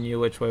is showing you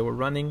which way we're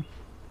running.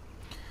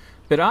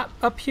 But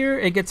up here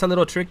it gets a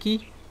little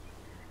tricky.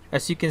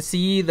 As you can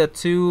see, the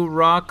two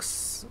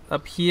rocks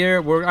up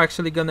here, we're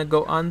actually gonna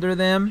go under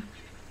them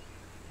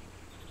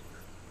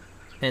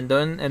and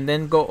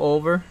then go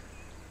over.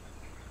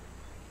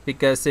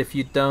 Because if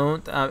you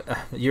don't,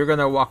 you're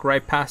gonna walk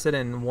right past it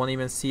and won't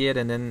even see it,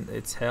 and then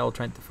it's hell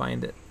trying to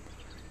find it.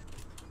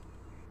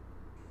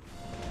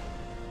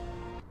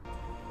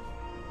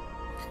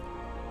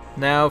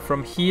 Now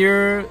from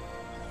here,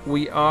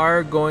 we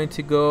are going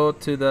to go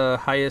to the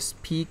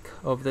highest peak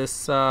of this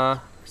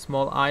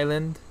small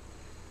island.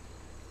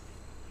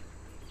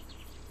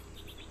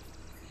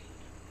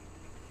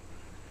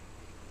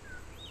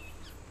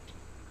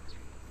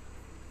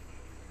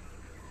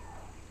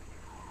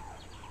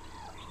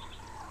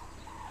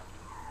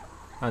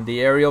 On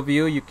the aerial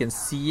view, you can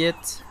see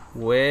it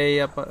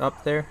way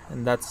up there,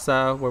 and that's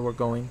where we're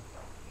going.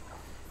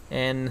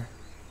 And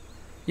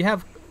you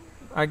have,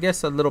 I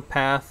guess, a little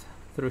path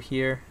through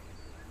here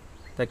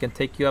that can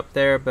take you up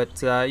there,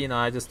 but you know,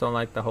 I just don't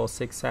like the whole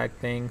zigzag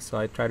thing, so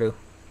I try to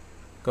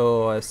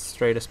go as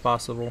straight as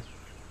possible.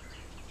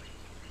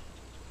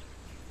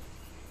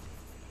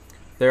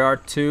 There are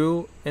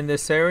two in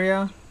this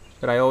area,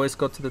 but I always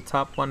go to the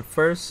top one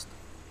first.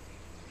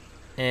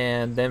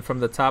 And then from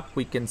the top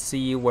we can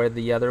see where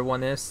the other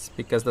one is,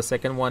 because the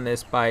second one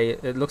is by,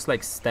 it looks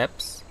like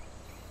steps.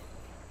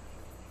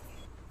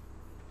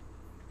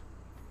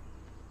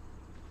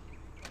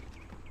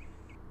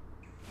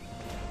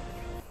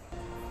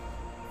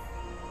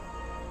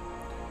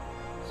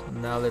 So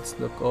now let's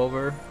look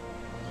over.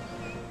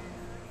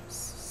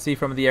 See,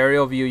 from the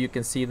aerial view you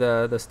can see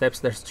the steps,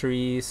 there's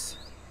trees.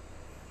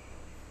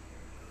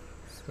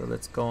 So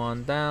let's go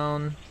on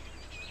down.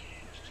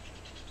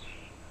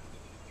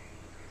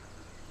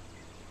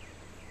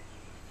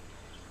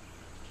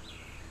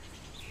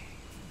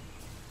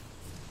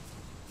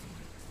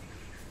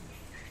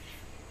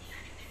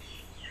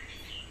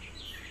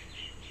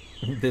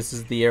 This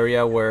is the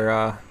area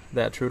where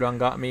that Trudon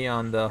got me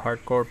on the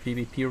hardcore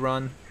PvP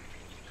run.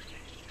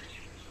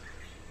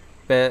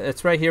 But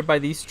it's right here by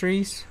these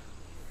trees.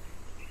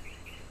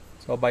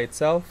 It's all by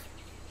itself.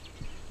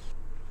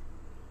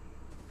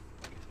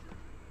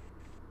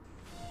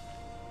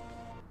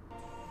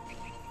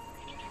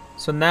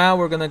 So now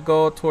we're gonna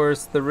go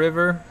towards the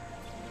river.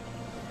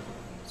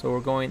 So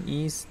we're going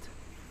east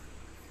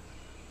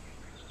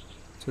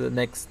to the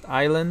next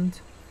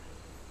island.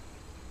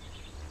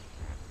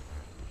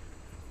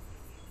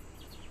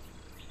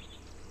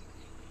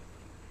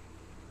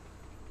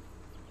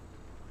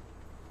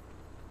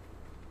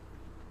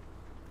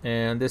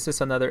 And this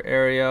is another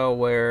area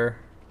where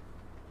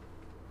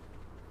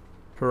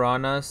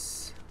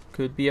piranhas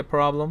could be a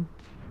problem.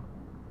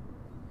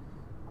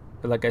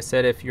 But like I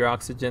said, if your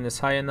oxygen is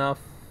high enough,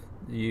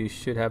 you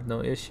should have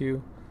no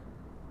issue.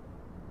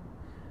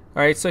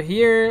 Alright, so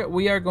here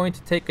we are going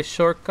to take a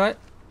shortcut.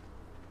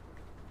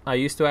 I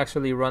used to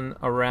actually run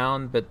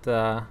around, but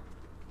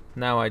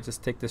now I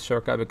just take this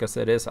shortcut because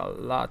it is a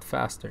lot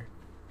faster.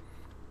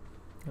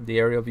 The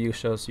aerial view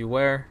shows you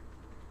where.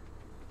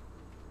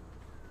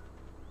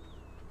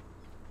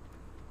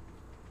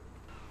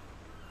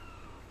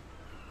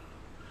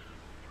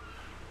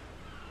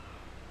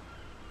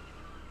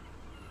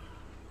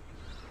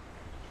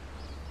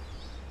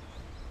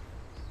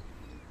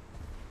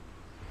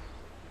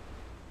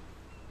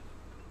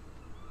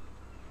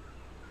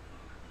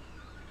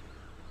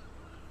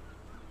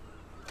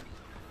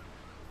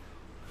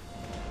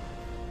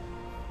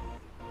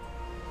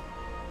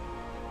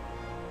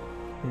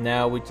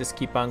 Now we just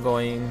keep on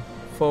going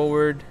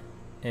forward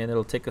and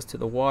it'll take us to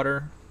the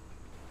water.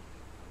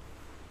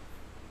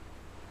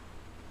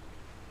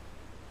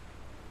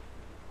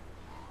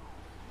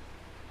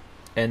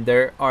 And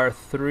there are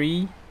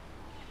 3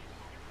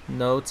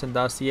 notes and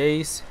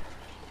dossiers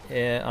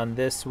on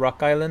this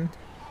rock island.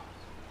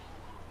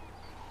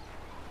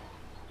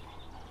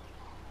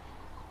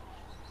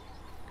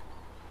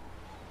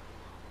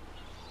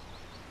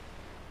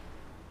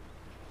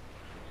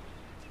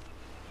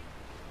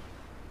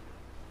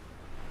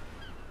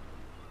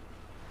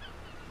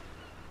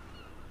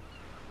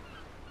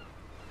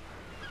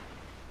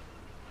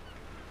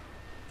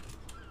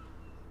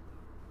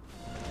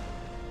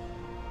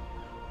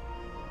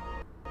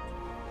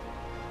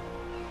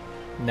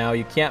 Now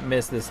you can't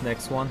miss this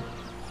next one.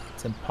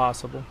 It's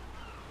impossible.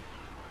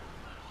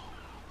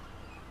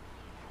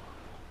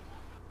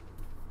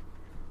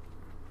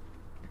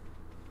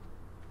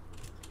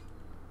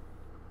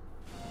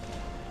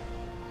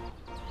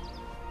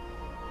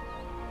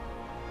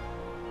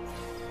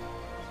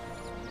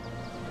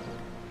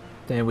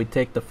 Then we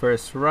take the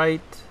first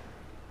right,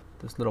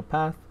 this little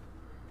path.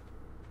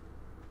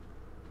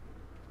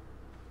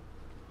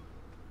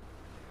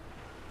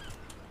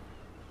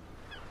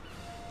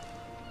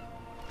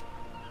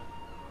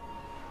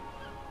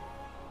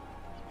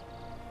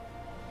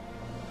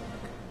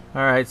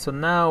 Alright, so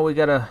now we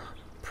got a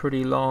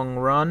pretty long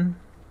run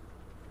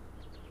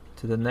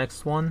to the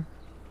next one.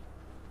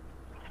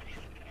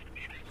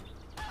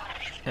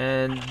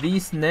 And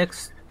these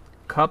next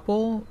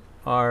couple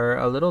are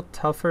a little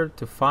tougher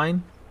to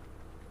find.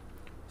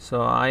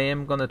 So I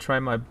am gonna try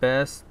my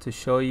best to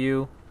show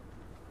you.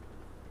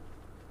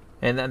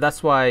 And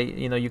that's why,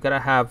 you know, you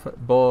gotta have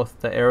both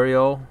the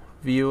aerial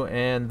view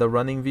and the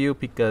running view,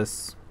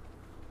 because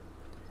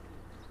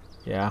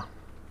yeah,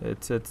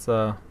 it's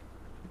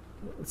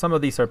some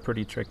of these are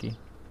pretty tricky.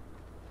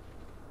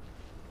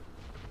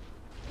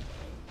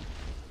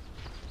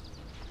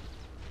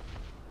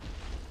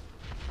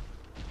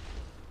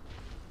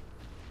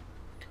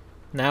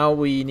 Now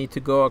we need to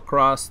go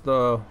across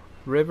the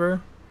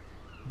river.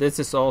 This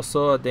is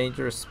also a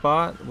dangerous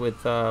spot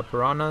with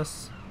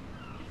piranhas.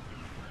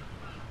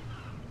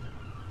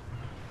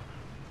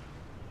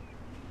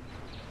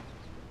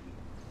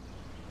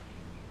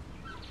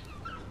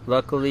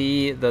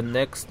 Luckily, the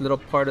next little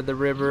part of the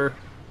river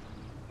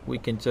we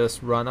can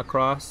just run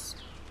across.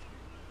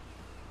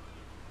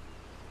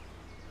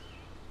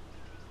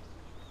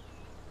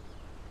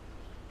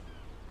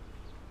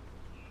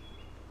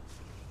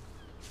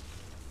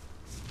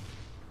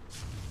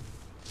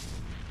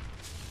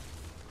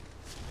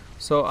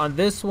 So on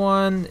this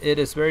one, it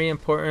is very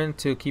important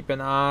to keep an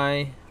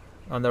eye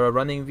on the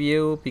running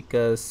view,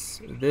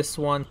 because this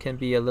one can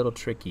be a little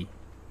tricky.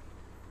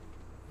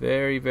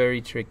 Very,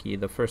 very tricky,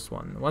 the first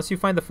one. Once you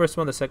find the first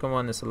one, the second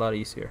one is a lot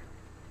easier.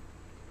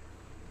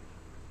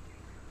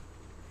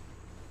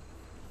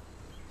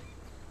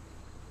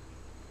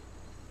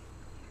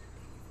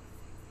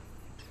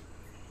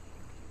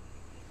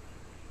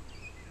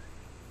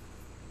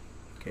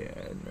 Okay,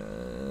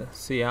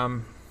 see,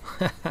 I'm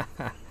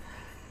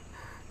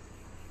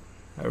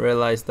I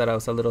realized that I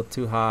was a little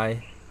too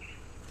high.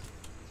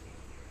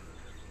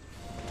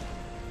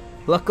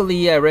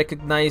 Luckily, I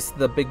recognized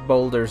the big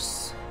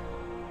boulders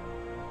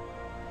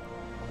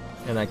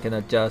and I can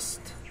adjust.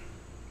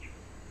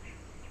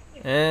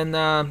 And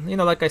you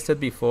know, like I said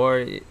before,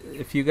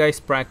 if you guys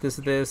practice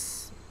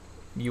this,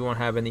 you won't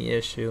have any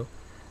issue.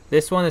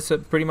 This one is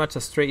pretty much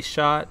a straight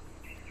shot,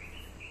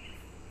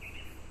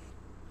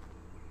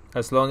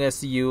 as long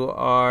as you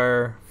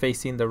are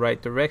facing the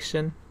right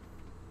direction.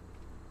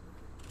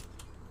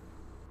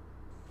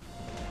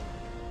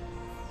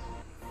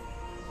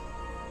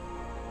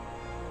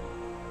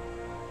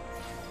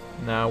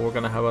 Now we're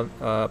gonna have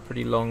a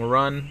pretty long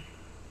run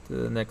to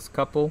the next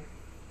couple.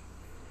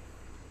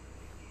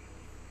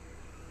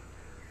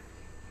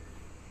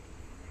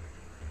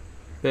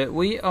 But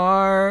we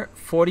are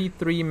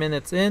 43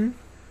 minutes in,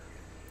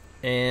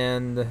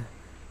 and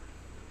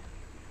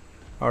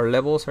our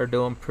levels are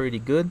doing pretty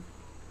good.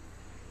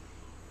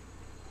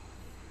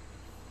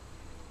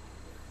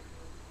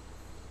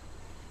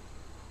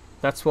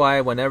 That's why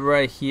whenever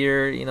I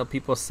hear, you know,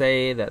 people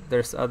say that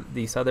there's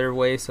these other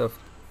ways of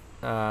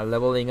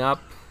leveling up,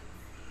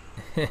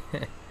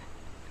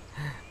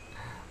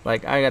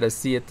 like, I gotta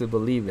see it to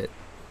believe it.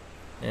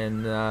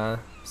 And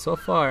so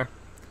far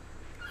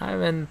I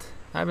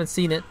haven't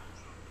seen it.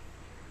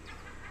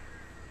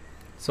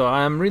 So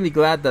I'm really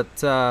glad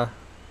that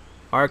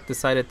Arc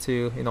decided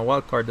to, you know,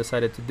 Wildcard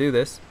decided to do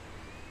this,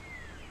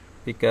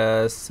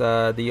 because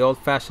the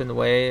old-fashioned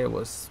way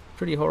was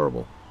pretty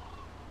horrible.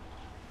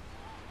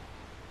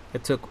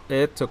 It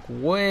took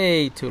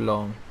way too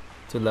long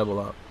to level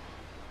up.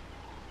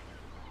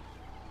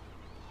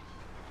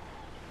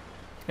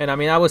 And I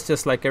mean, I was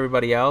just like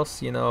everybody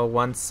else, you know.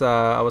 Once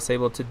I was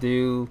able to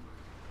do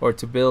or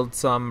to build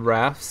some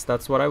rafts,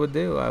 that's what I would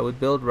do. I would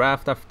build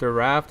raft after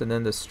raft and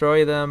then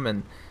destroy them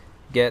and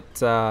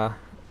get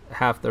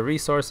half the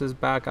resources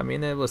back. I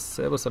mean, it was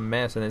a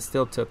mess, and it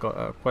still took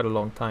quite a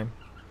long time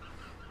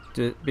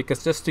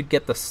because just to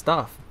get the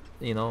stuff,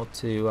 you know,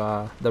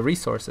 to the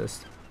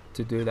resources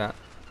to do that,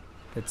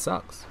 it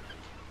sucks.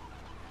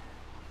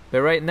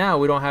 But right now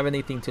we don't have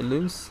anything to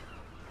lose.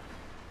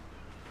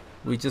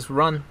 We just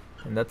run,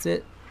 and that's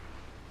it.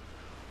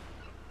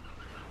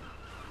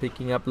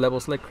 Picking up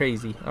levels like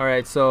crazy.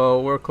 Alright,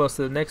 so we're close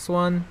to the next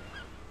one.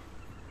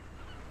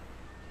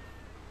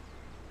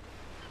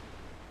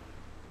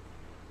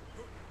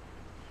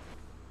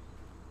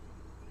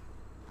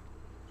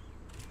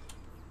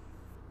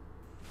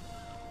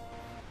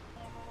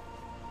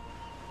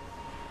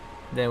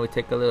 Then we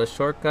take a little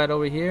shortcut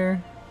over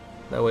here.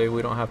 That way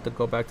we don't have to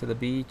go back to the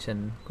beach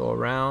and go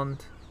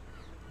around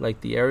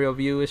like the aerial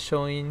view is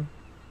showing.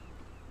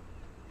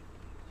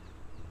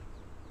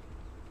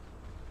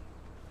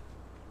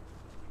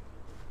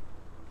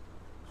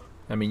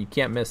 I mean, you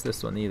can't miss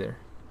this one either.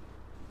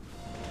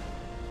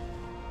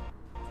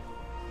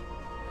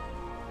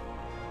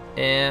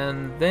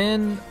 And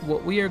then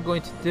what we are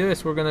going to do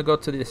is we're going to go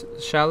to this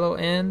shallow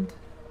end,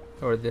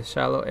 or the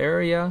shallow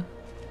area.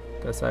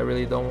 because I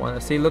really don't want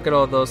to see. Look at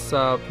all those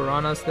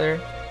piranhas there.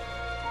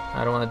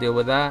 I don't want to deal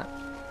with that.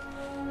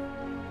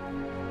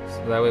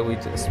 So that way we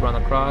just run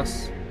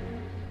across.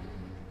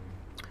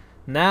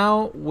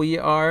 Now we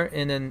are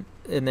in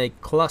a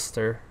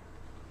cluster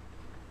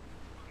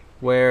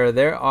where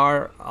there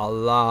are a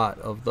lot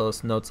of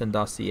those notes and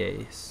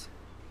dossiers.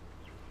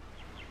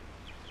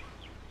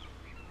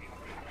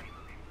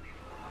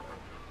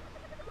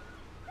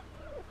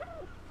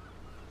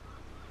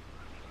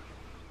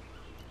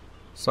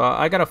 So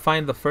I gotta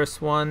find the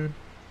first one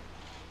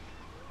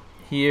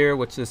here,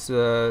 which is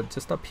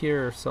just up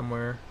here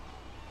somewhere,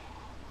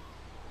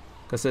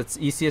 because it's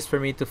easiest for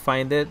me to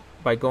find it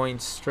by going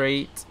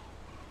straight.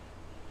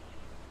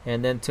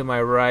 And then to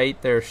my right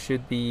there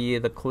should be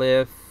the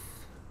cliff.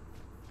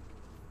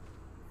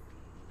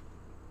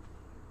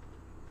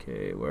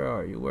 Okay, where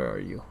are you? Where are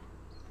you?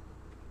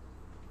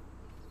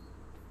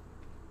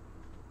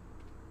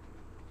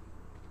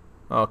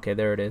 Okay,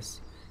 there it is.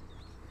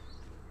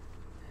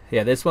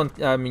 Yeah, this one,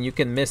 I mean, you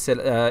can miss it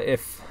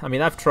I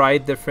mean, I've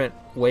tried different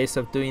ways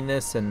of doing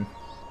this and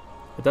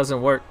it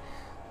doesn't work.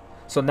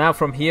 So now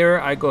from here,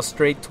 I go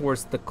straight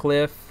towards the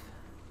cliff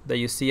that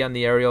you see on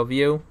the aerial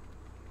view.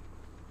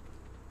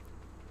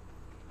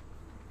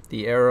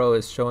 The arrow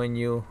is showing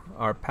you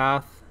our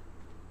path.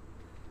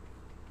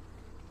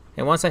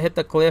 And once I hit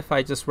the cliff,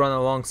 I just run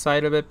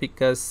alongside of it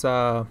because,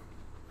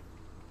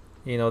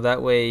 you know,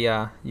 that way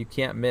you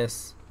can't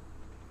miss.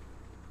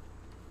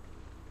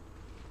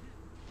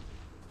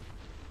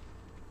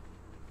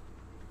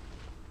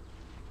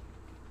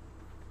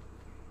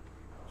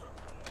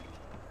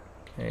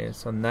 Okay,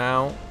 so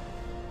now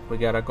we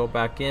gotta go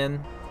back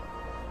in,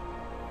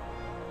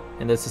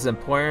 and this is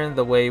important.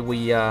 The way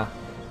we're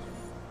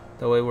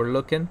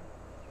looking,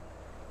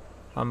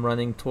 I'm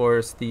running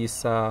towards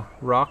these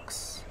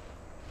rocks.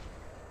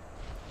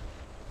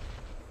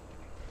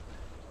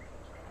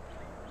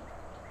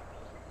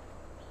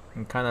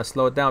 And kind of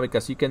slow it down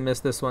because you can miss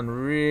this one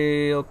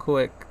real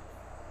quick.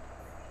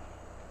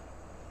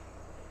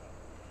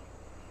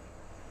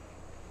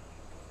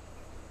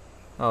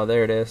 Oh,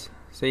 there it is.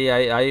 See,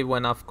 I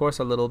went off course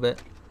a little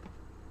bit.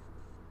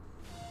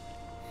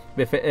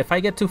 If I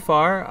get too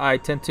far, I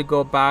tend to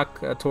go back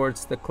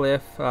towards the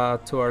cliff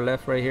to our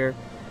left right here,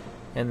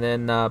 and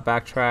then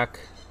backtrack.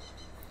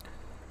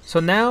 So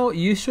now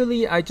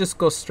usually I just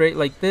go straight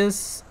like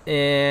this,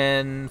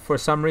 and for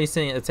some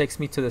reason it takes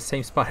me to the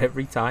same spot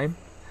every time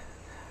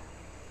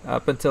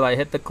up until I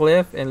hit the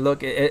cliff, and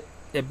look, it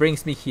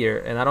brings me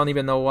here, and I don't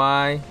even know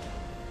why,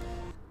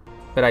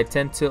 but I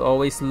tend to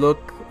always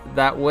look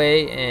that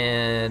way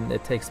and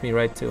it takes me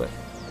right to it.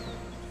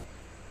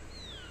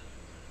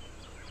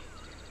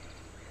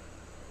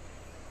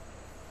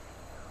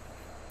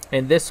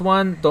 In this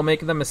one, don't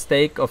make the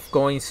mistake of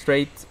going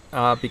straight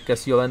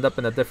because you'll end up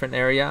in a different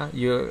area.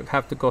 You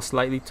have to go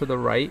slightly to the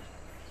right.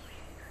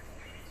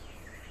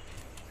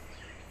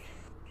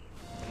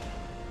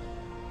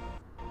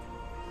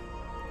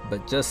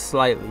 But just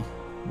slightly,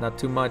 not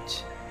too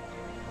much.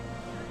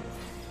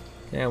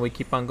 Okay, and we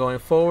keep on going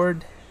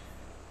forward.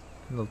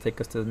 It'll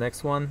take us to the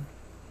next one.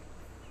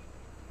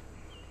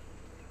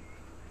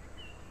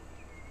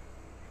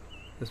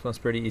 This one's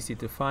pretty easy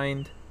to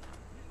find.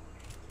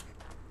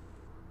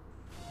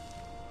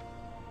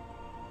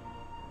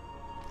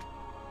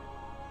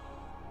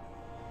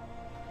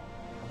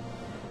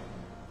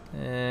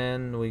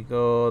 And we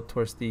go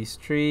towards these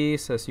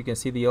trees. As you can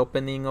see, the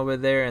opening over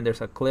there, and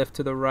there's a cliff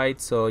to the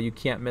right, so you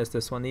can't miss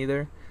this one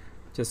either.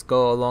 Just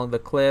go along the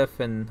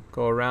cliff and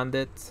go around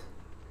it.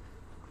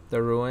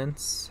 The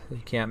ruins,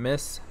 you can't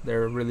miss.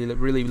 They're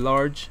really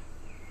large.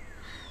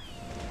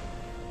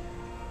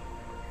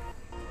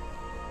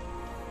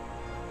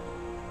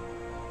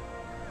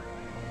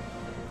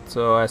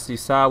 So as you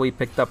saw, we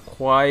picked up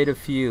quite a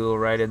few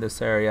right in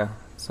this area.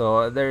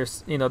 So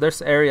there's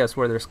areas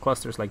where there's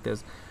clusters like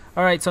this.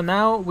 All right, so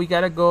now we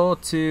gotta go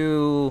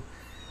to,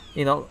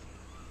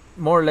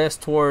 more or less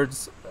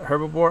towards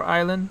Herbivore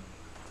Island.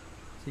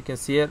 So you can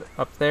see it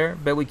up there,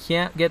 but we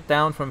can't get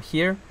down from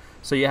here.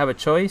 So you have a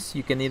choice.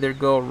 You can either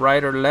go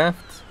right or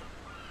left.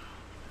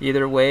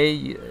 Either way,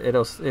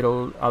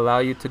 it'll allow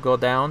you to go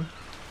down,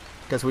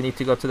 because we need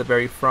to go to the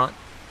very front.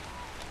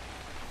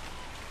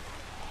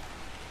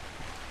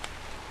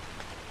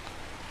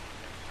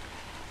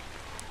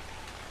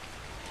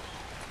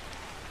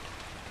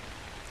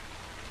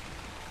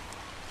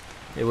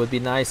 It would be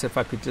nice if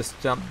I could just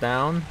jump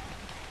down,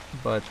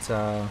 but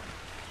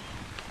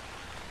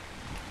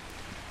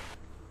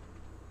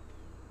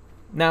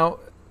now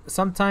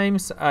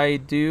sometimes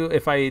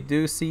if I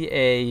do see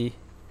a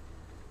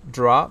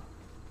drop,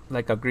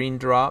 like a green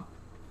drop,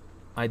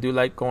 I do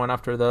like going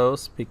after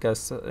those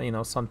because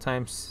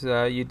sometimes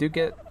you do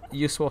get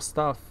useful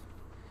stuff.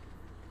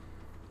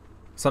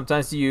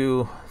 Sometimes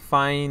you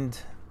find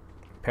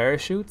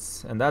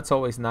parachutes, and that's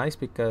always nice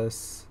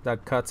because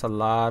that cuts a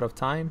lot of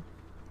time.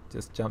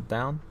 Just jump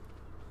down.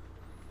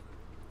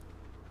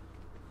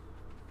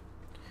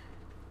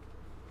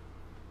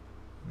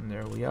 And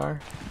there we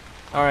are.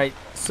 Alright,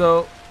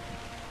 so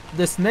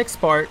this next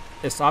part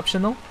is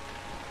optional.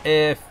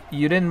 if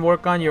you didn't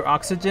work on your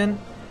oxygen,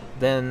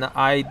 then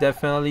I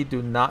definitely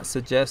do not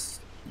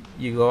suggest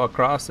you go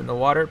across in the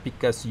water,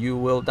 because you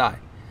will die.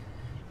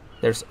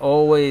 There's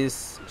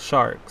always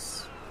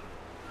sharks.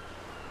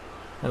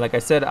 And like I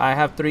said, I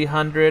have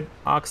 300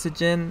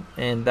 oxygen,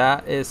 and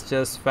that is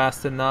just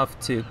fast enough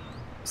to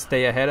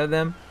stay ahead of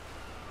them.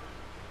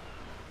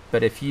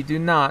 But if you do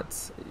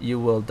not, you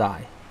will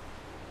die.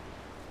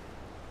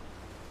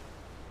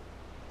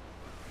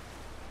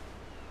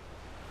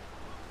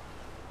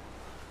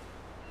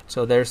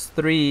 So there's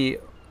 3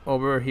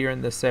 over here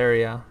in this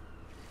area.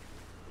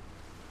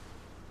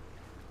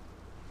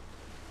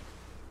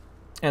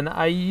 And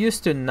I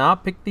used to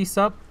not pick these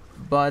up,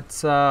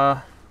 but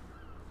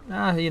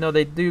you know,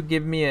 they do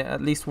give me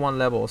at least 1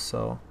 level,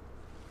 so.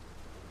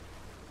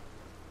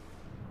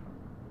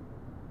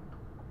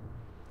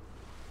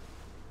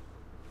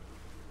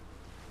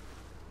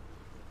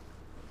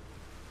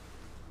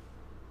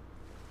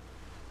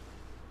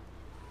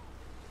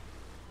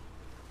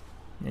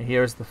 And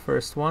here's the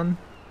first one.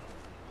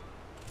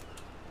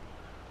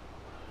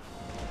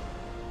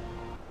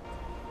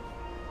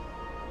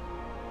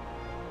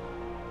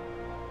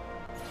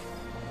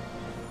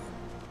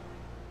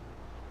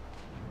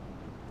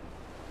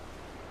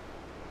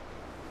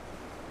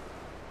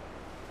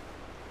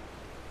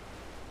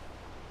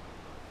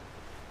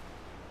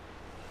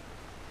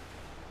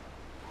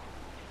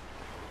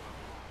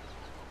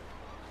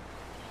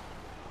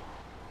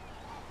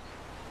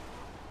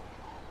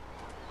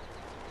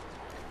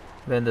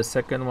 Then the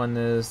second one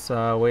is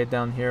way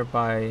down here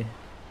by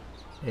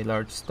a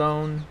large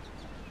stone.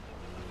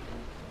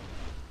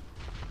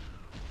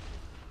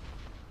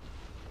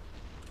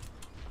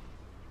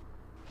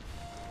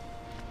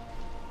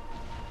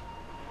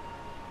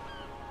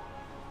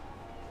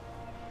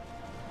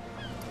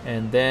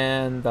 And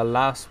then the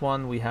last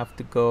one, we have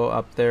to go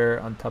up there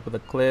on top of the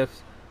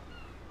cliff.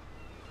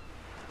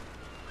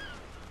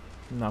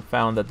 And I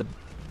found that the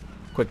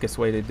quickest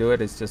way to do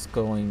it is just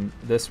going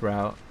this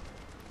route.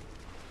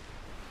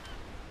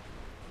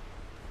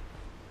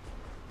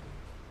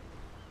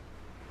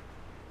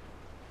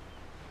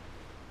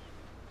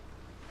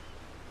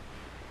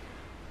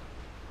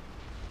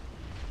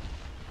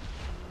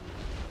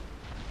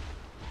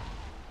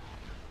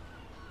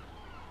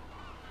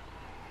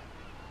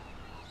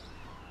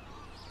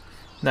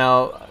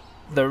 Now,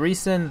 the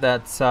reason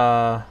that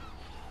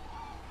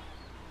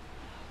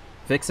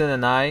Vixen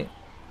and I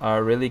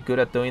are really good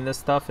at doing this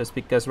stuff is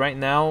because right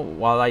now,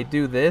 while I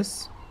do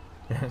this,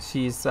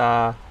 she's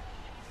at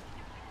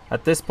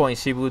this point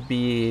she would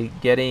be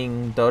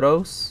getting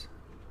dodos,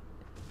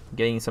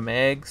 getting some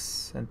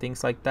eggs and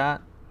things like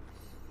that,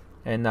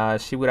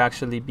 and she would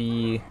actually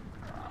be,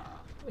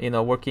 you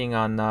know, working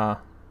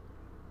on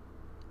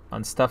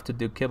stuff to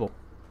do kibble.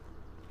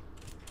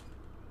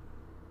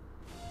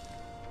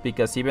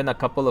 Because even a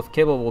couple of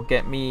kibble will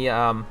get me,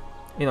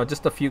 you know,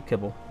 just a few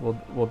kibble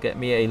will get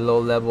me a low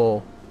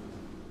level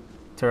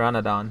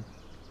pteranodon.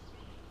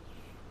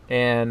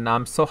 And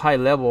I'm so high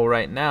level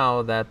right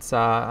now that,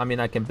 I mean,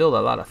 I can build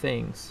a lot of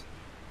things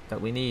that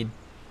we need.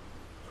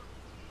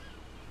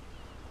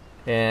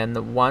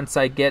 And once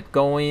I get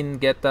going,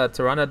 get the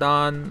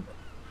pteranodon,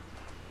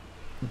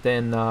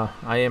 then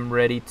I am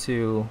ready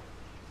to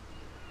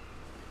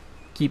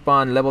keep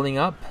on leveling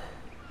up.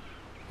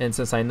 And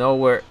since I know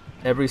where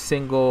every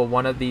single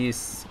one of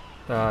these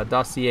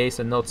dossiers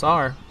and notes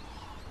are,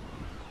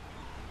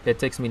 it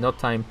takes me no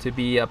time to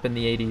be up in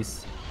the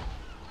 80s.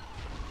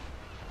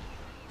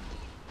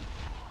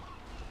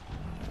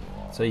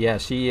 So yeah,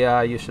 she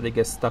usually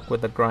gets stuck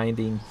with the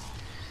grinding.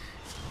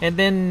 And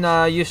then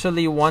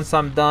usually once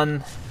I'm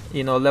done,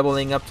 you know,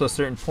 leveling up to a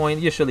certain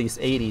point, usually it's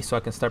 80, so I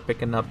can start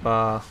picking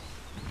up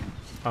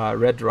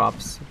red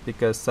drops,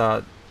 because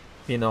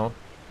you know,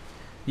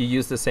 you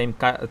use the same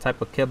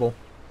type of kibble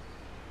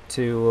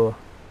to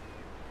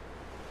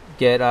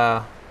get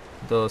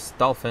those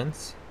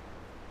dolphins,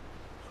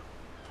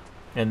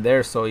 and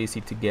they're so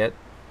easy to get.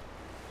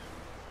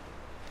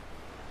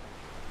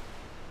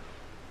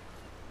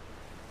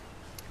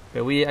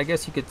 But I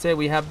guess you could say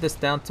we have this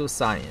down to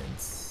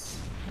science.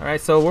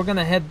 Alright, so we're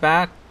gonna head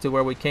back to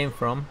where we came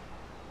from.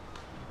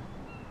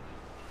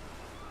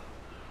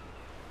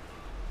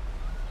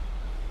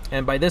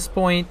 And by this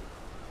point,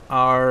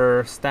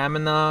 our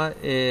stamina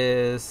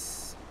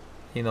is,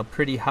 you know,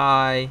 pretty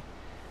high.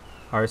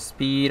 Our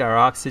speed, our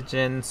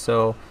oxygen,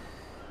 so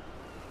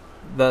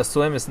the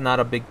swim is not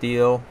a big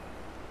deal.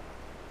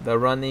 The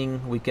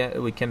running, we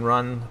can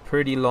run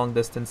pretty long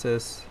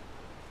distances.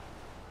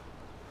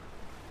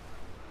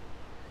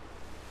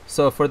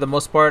 So for the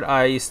most part,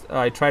 I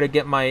try to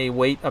get my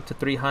weight up to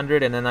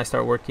 300, and then I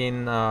start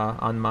working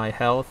on my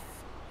health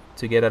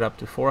to get it up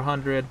to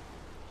 400.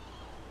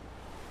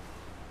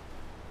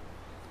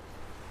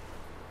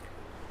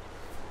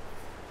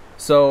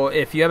 So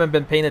if you haven't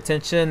been paying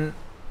attention,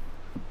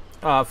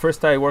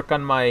 first I work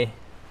on my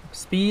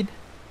speed,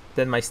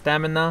 then my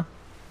stamina,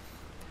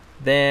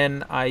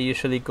 then I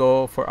usually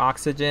go for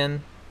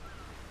oxygen,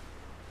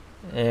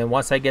 and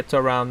once I get to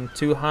around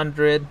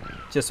 200,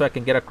 just so I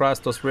can get across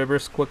those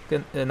rivers quick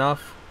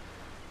enough,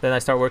 Then I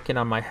start working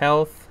on my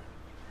health,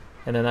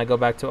 and then I go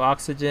back to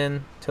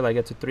oxygen till I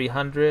get to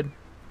 300.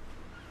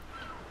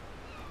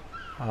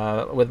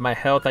 With my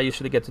health, I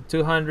usually get to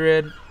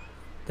 200,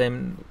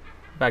 then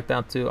back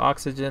down to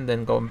oxygen,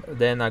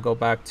 then I go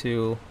back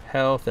to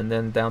health, and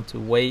then down to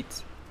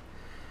weight.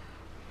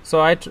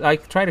 So I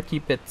try to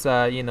keep it,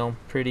 you know,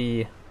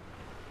 pretty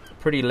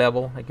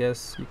level, I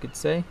guess you could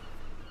say.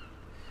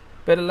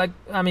 But like,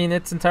 I mean,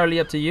 it's entirely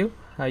up to you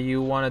how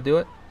you want to do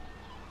it,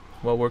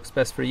 what works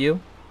best for you.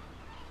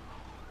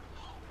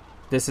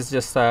 This is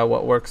just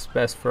what works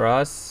best for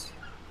us.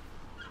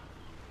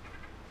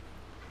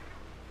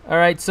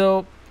 Alright,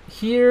 so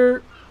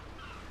here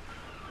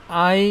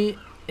I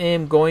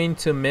am going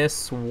to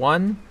miss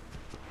one,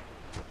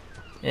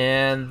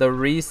 and the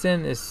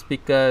reason is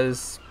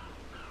because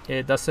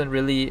it doesn't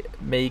really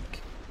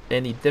make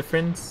any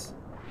difference.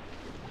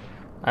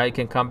 I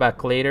can come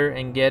back later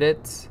and get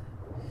it,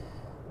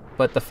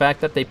 but the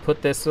fact that they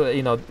put this,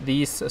 you know,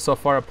 these so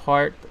far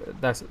apart,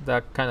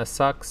 that kind of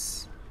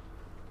sucks.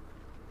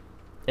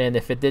 And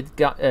if it did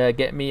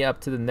get me up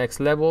to the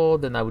next level,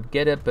 then I would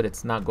get it, but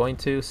it's not going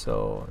to,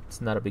 so it's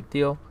not a big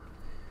deal.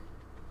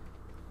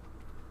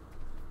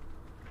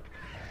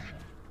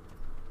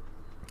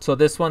 So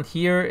this one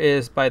here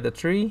is by the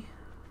tree.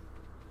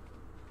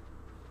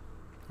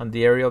 On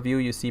the aerial view,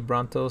 you see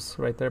Brontos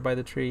right there by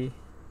the tree.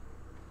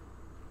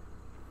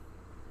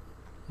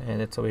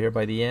 And it's over here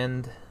by the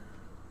end.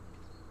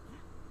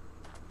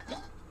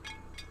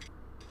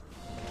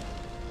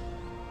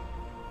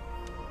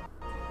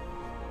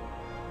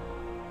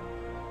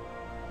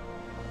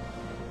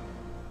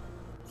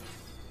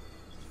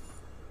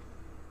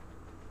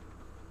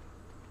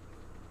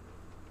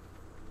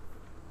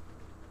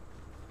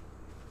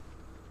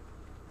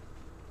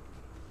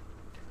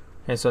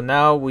 And so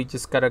now we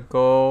just gotta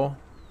go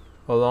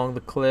along the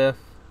cliff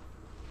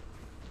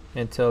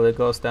until it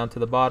goes down to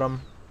the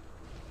bottom.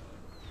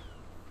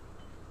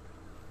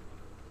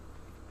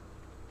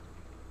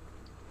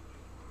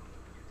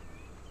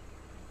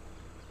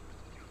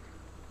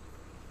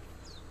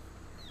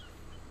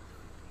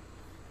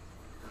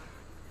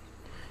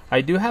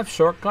 I do have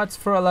shortcuts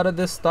for a lot of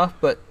this stuff,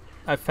 but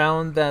I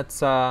found that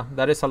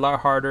that is a lot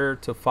harder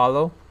to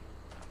follow.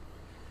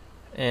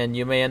 And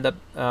you may end up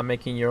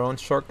making your own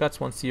shortcuts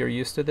once you're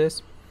used to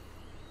this.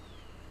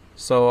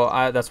 So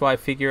that's why I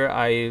figure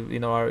I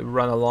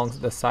run along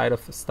the side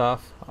of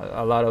stuff,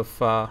 a lot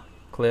of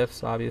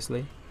cliffs,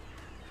 obviously,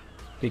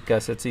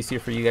 because it's easier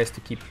for you guys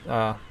to keep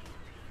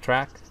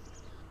track.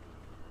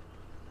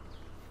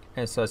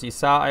 And so as you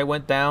saw, I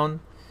went down,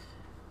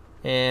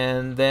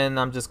 and then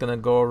I'm just gonna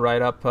go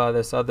right up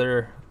this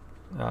other,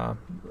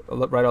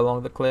 right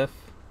along the cliff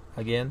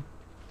again.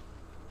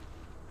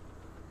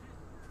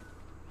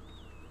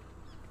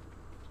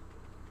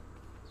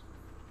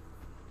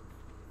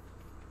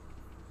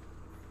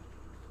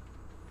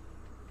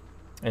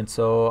 And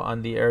so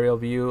on the aerial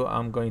view,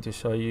 I'm going to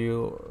show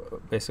you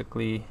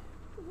basically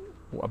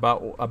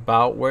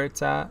about where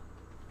it's at.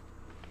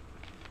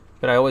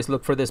 But I always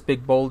look for this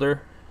big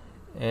boulder,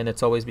 and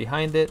it's always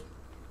behind it.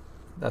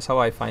 That's how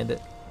I find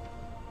it.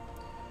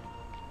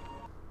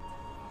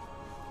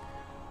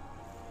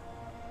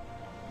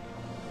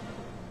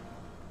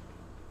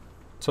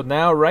 So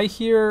now right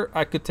here,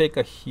 I could take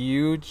a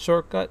huge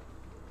shortcut,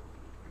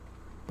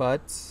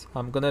 but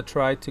I'm gonna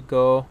try to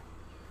go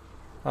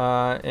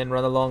and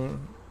run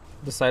along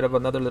the side of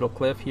another little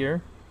cliff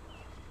here.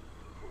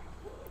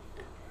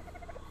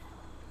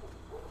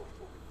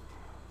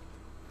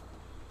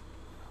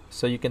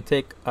 So you can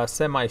take a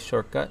semi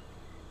shortcut.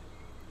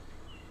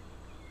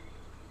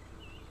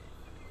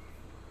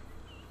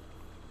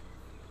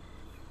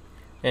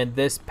 And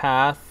this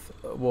path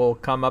will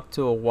come up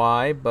to a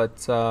Y,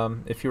 but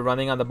if you're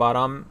running on the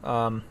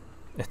bottom,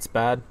 it's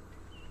bad.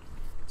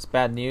 It's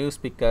bad news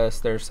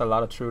because there's a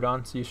lot of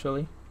Trudons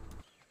usually.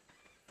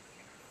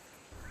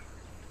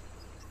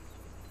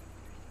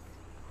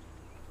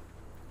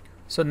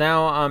 So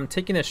now I'm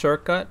taking a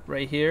shortcut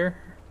right here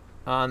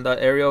on the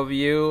aerial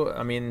view.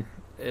 I mean,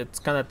 it's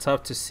kind of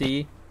tough to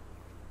see,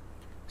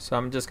 so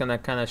I'm just gonna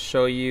kind of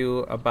show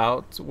you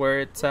about where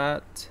it's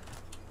at.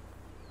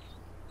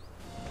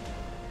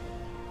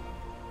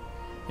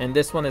 And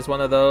this one is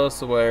one of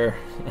those where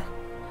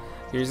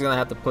you're just gonna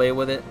have to play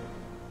with it.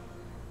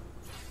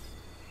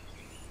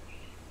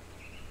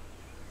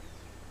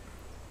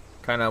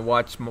 Kind of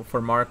watch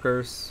for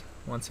markers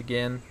once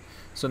again.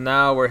 So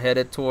now we're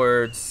headed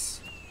towards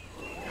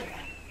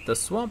the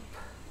swamp.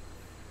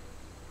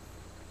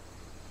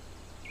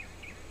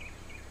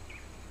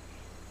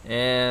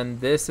 And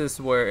this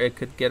is where it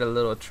could get a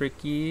little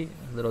tricky,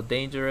 a little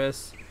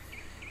dangerous.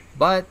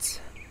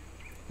 But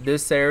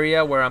this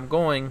area where I'm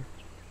going,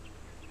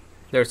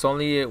 there's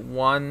only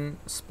one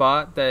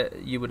spot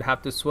that you would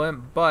have to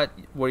swim, but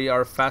we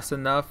are fast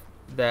enough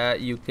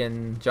that you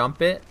can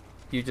jump it.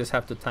 You just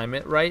have to time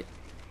it right.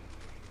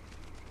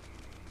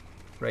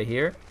 Right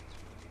here.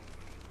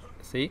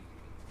 See?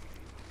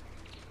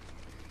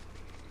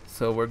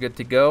 So we're good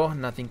to go.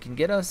 Nothing can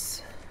get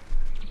us.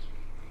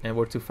 And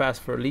we're too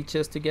fast for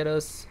leeches to get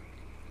us.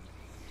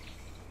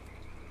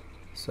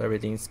 So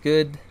everything's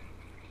good.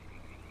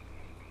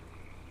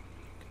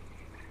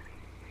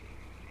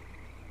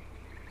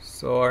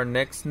 So our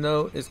next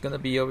note is gonna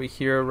be over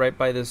here right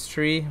by this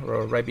tree,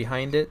 or right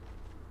behind it.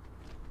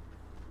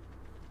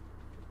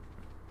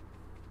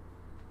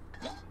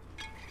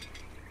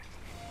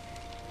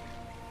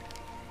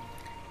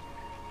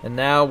 And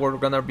now we're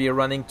gonna be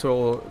running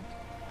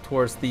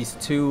towards these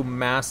two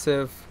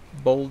massive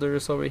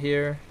boulders over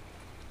here.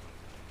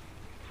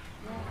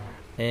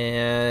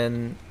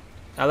 And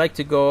I like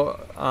to go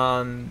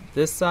on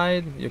this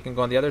side. You can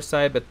go on the other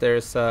side, but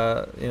there's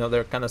you know,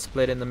 they're kind of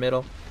split in the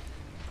middle.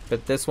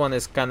 But this one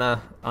is kind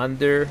of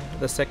under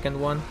the second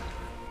one.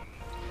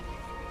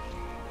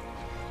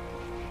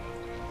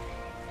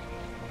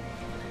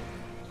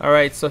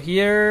 Alright, so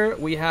here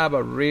we have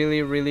a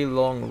really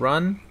long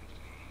run.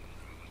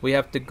 We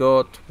have to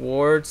go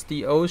towards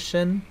the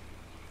ocean.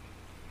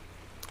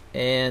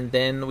 And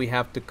then we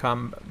have to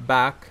come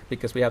back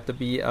because we have to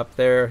be up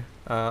there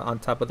on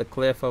top of the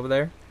cliff over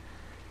there.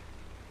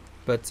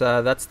 But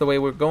that's the way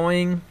we're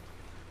going.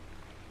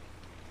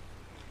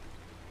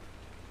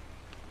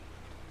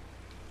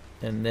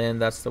 And then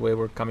that's the way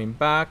we're coming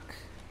back.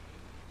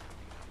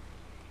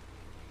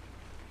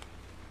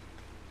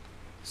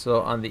 So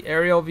on the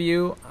aerial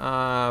view,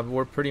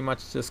 we're pretty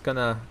much just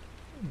gonna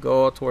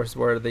go towards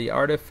where the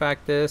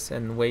artifact is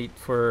and wait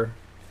for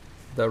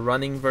the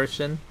running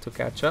version to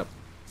catch up.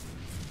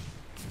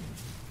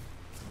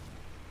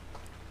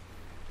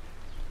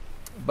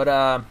 But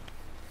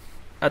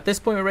at this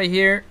point right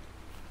here,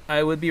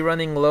 I would be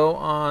running low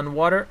on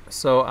water,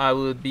 so I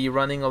would be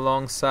running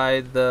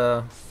alongside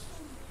the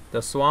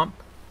swamp,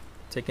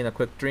 taking a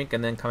quick drink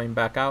and then coming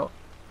back out,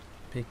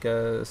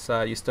 because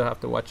you still have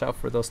to watch out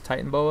for those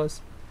Titan boas.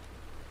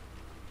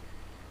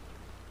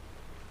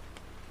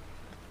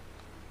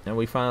 And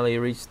we finally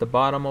reached the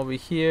bottom over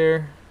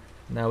here.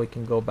 Now we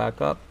can go back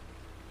up.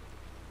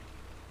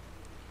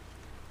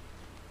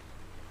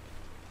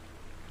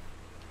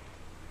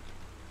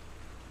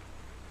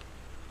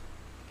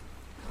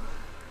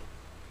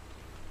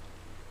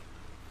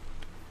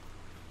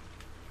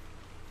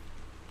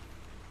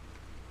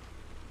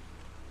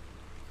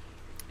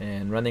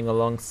 And running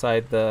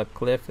alongside the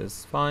cliff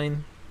is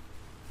fine,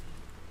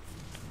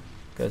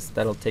 because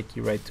that'll take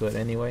you right to it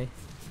anyway.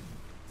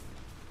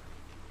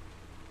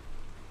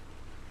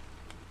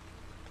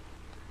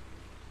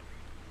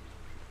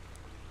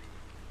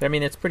 I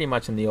mean, it's pretty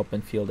much in the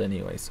open field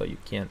anyway, so you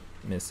can't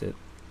miss it.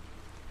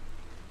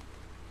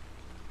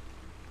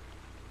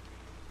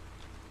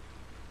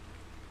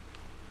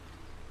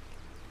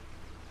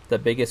 The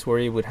biggest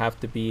worry would have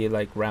to be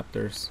like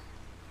raptors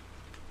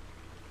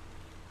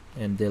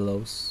and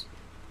dillos.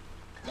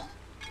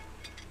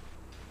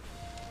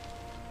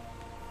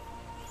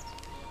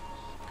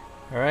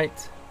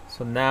 Alright,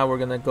 so now we're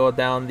gonna go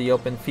down the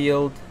open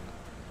field.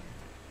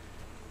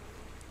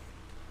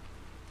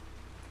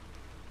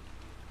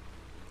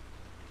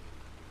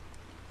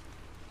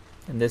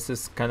 And this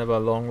is kind of a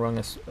long run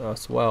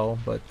as well,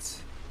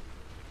 but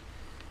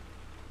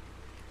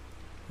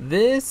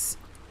this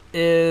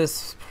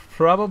is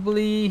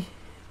probably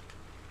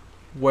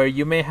where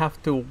you may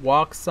have to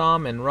walk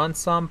some and run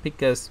some,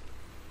 because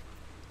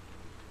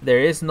there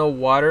is no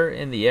water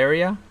in the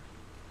area,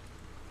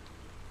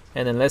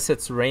 and unless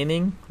it's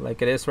raining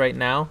like it is right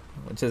now,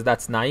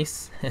 that's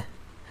nice,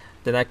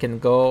 then I can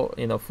go,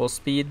 you know, full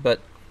speed. But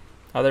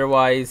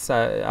otherwise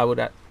I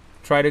would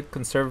try to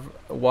conserve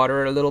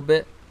water a little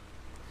bit.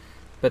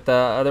 But the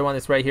other one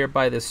is right here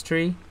by this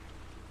tree.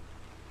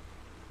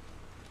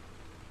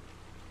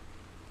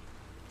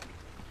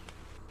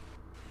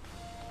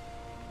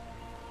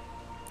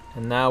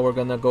 And now we're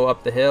gonna go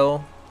up the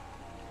hill.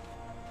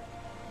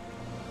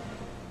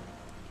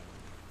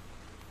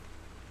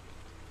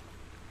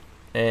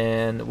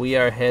 And we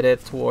are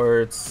headed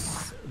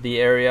towards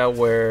the area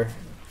where,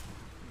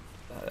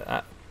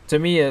 to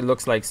me, it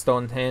looks like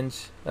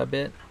Stonehenge a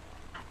bit.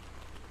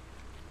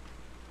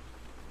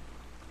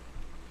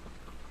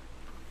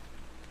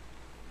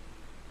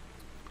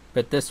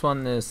 But this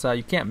one is,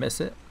 you can't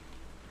miss it.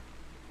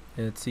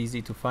 It's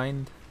easy to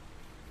find.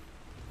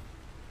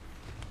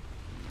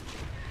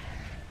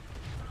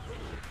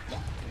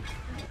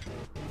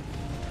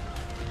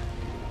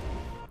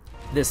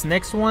 This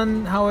next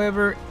one,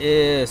 however,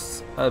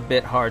 is a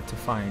bit hard to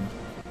find.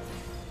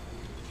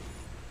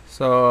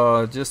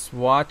 So just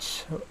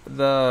watch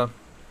the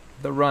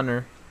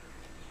runner.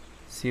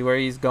 See where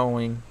he's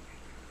going.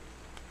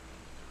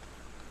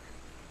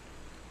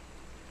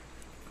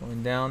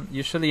 Going down.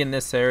 Usually in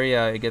this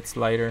area it gets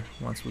lighter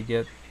once we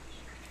get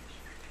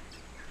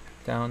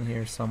down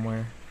here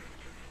somewhere.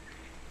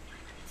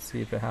 Let's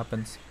see if it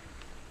happens.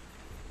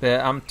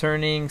 But I'm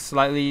turning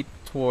slightly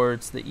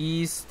towards the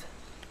east,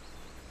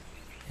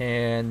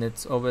 and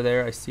it's over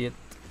there. I see it.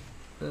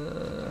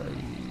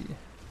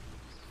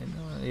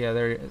 Yeah,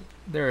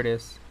 there it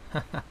is.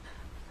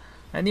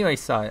 I knew I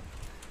saw it.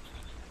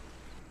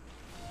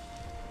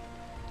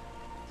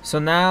 So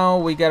now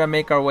we gotta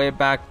make our way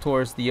back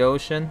towards the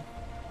ocean.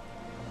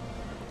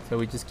 So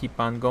we just keep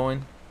on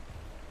going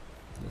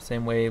the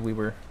same way we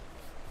were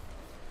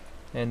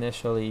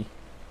initially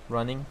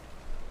running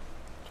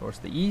towards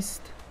the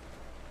east.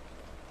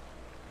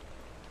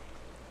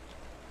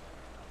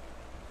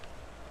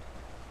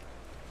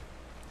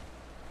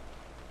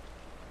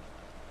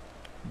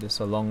 This is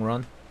a long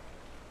run.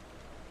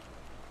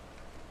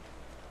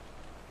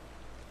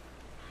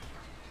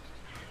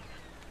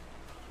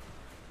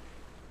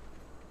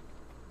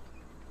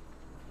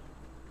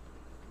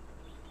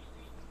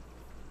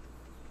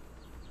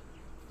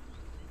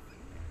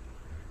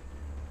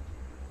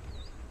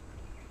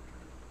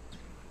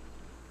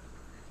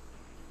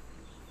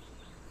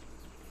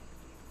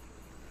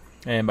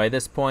 And by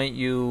this point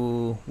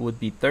you would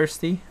be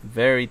thirsty,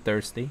 very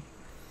thirsty.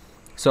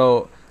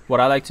 So what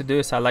I like to do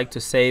is I like to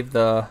save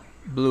the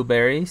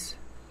blueberries.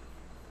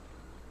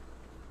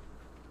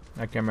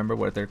 I can't remember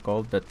what they're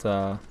called,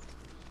 but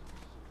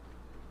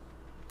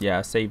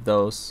yeah, save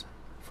those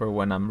for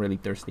when I'm really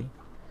thirsty.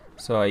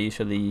 So I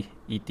usually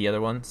eat the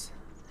other ones.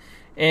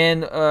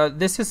 And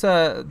this is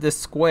this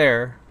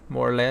square,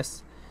 more or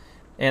less.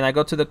 And I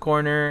go to the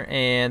corner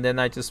and then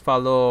I just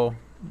follow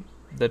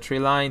the tree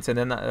lines, and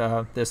then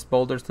there's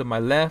boulders to my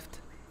left,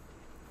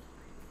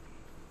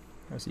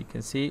 as you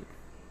can see,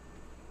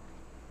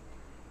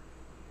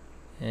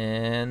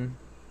 and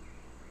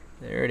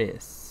there it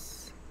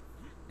is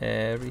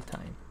every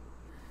time.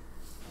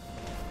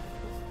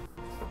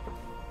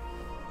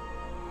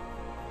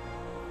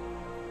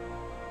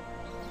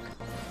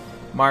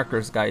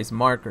 Markers, guys,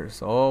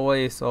 markers.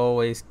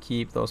 Always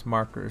keep those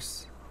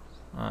markers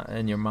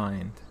in your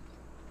mind.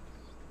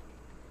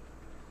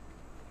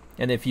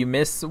 And if you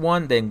miss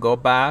one, then go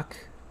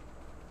back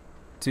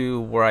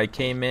to where I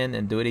came in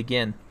and do it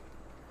again.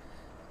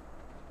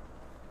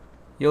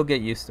 You'll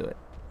get used to it.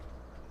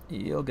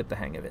 You'll get the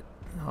hang of it.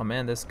 Oh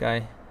man, this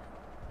guy.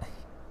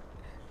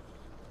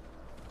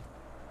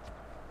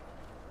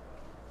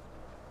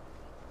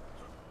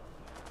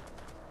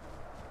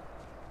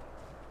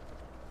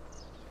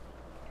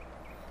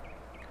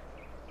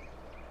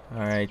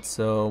 Alright,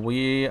 so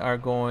we are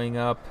going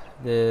up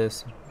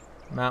this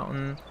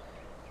mountain.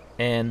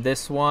 And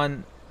this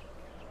one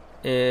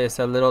is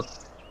a little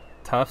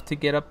tough to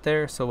get up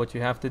there. So what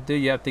you have to do,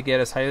 you have to get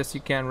as high as you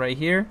can right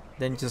here.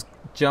 Then just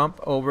jump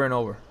over and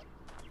over.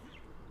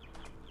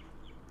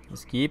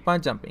 Just keep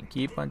on jumping,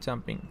 keep on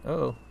jumping.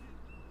 Uh-oh.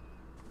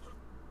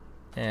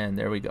 And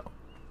there we go.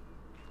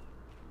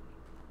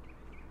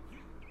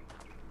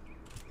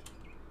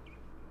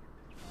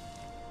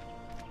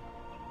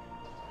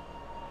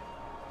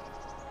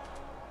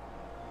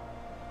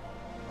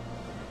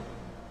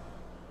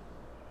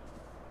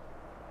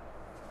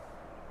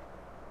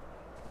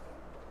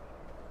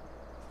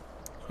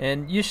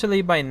 And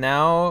usually by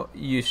now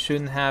you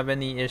shouldn't have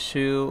any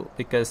issue,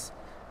 because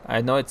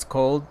I know it's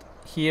cold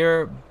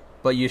here,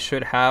 but you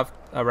should have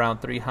around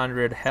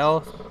 300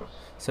 health,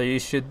 so you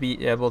should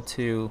be able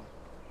to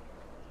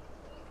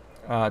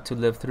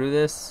live through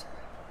this.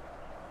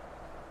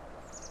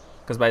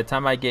 Because by the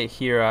time I get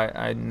here,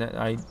 I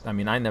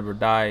mean I never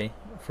die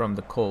from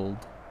the cold,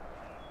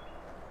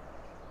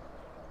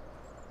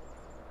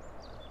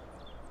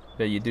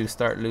 but you do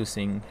start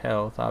losing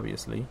health,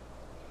 obviously.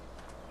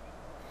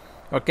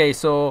 Okay,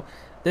 so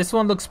this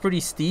one looks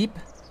pretty steep,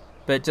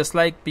 but just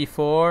like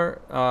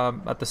before,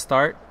 at the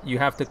start, you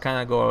have to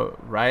kind of go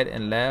right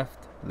and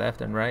left,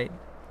 left and right,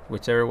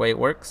 whichever way it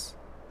works.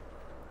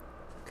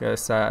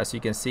 Because as you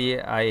can see,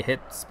 I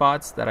hit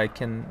spots that I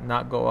can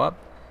not go up,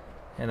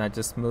 and I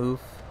just move.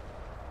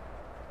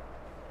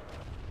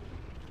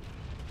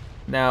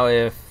 Now,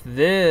 if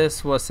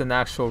this was an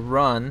actual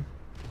run,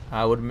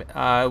 I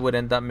would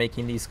end up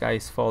making these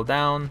guys fall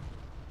down.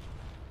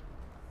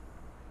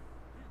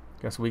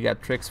 Because we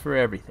got tricks for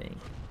everything.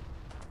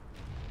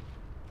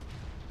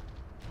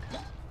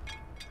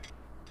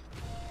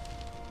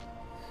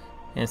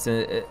 And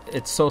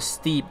it's so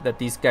steep that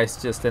these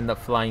guys just end up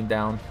flying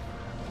down.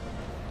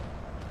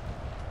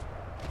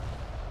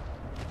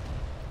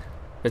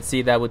 But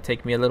see, that would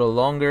take me a little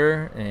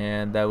longer,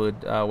 and that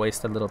would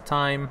waste a little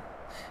time.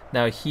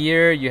 Now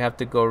here you have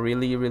to go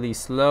really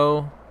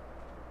slow,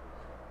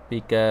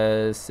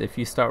 because if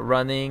you start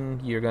running,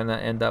 you're gonna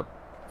end up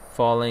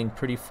falling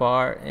pretty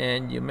far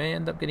and you may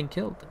end up getting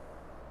killed.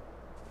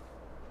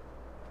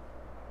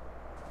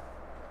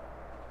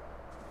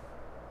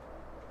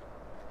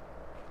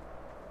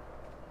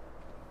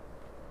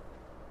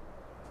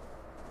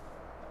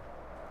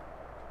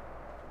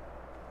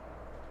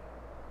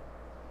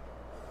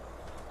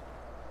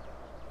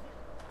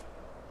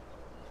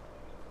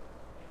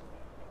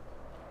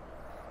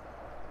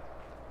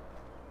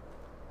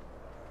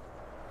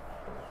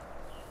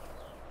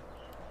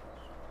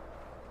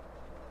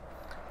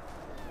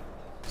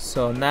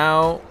 So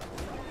now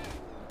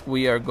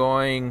we are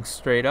going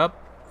straight up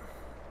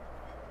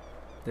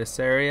this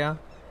area.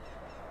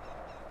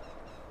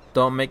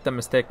 Don't make the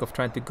mistake of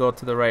trying to go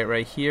to the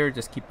right here.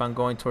 Just keep on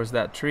going towards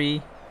that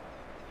tree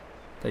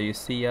that you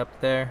see up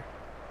there.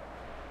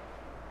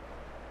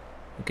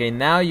 Okay,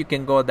 now you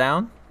can go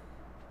down,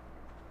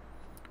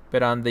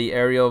 but on the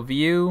aerial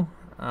view,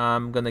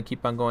 I'm gonna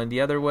keep on going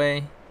the other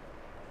way,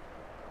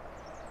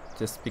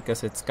 just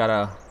because it's got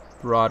a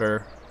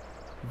broader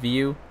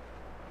view,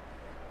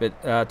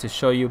 but to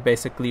show you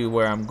basically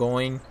where I'm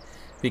going,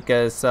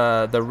 because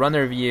the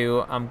runner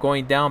view, I'm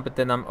going down, but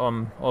then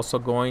I'm also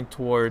going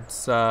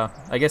towards,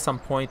 I guess I'm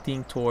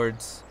pointing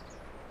towards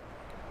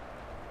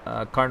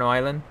Carno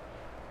Island,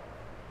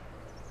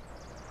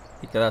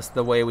 because that's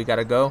the way we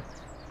gotta go.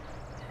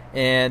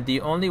 And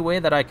the only way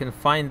that I can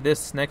find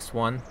this next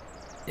one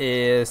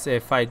is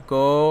if I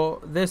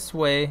go this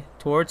way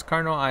towards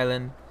Carno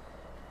Island,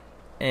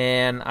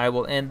 and I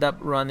will end up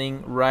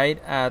running right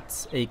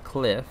at a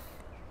cliff,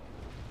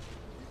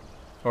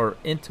 or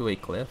into a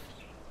cliff,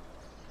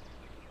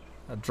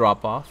 a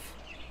drop off.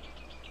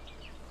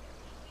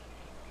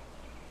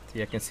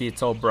 See, I can see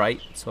it's all bright,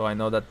 so I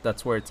know that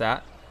that's where it's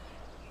at.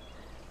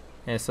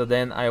 And so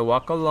then I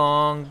walk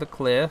along the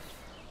cliff.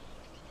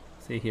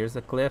 See, here's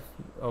the cliff.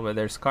 Over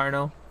there's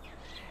Carno.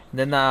 And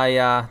then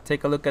I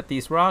take a look at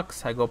these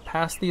rocks. I go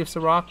past these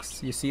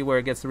rocks. You see where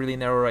it gets really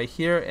narrow right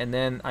here. And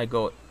then I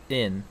go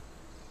in.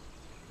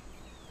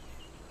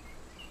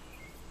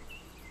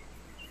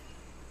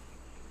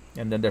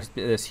 And then there's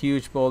this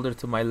huge boulder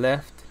to my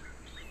left.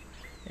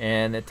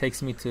 And it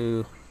takes me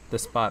to the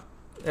spot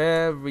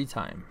every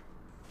time.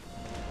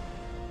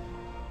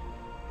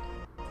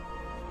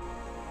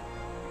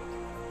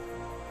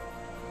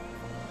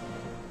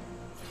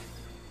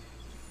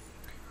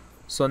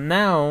 So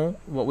now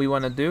what we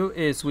want to do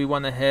is we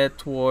want to head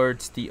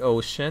towards the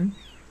ocean,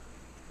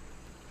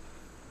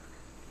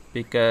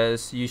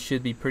 because you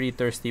should be pretty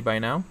thirsty by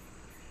now.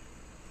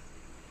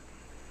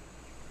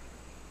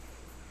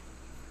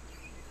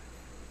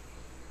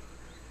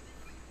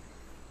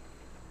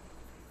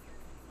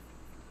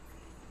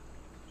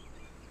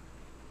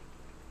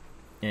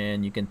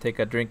 And you can take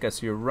a drink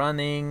as you're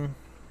running,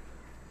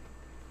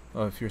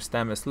 or if your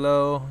stamina is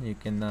low, you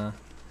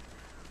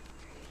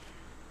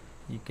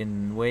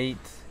can wait.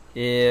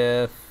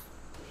 If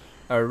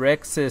a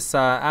Rex is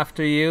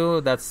after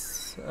you,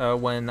 that's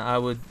when I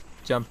would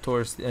jump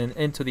towards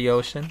into the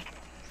ocean.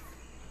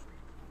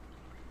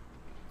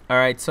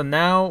 Alright, so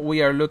now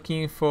we are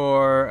looking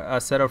for a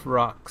set of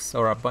rocks,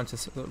 or a bunch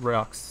of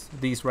rocks,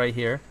 these right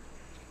here.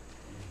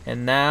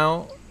 And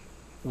now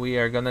we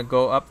are gonna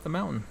go up the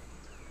mountain.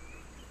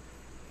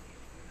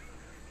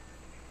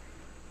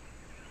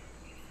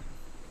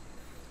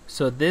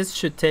 So this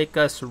should take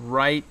us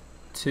right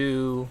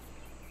to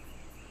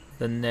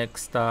the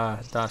next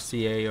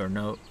dossier or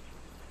note.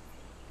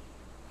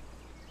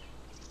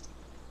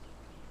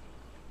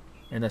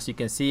 And as you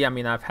can see, I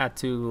mean, I've had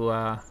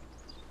to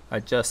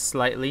adjust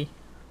slightly,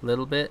 a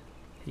little bit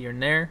here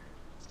and there.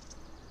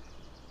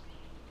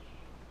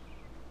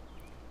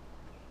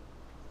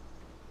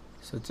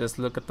 So just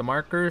look at the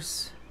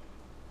markers,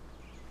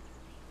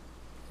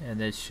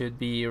 and it should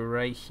be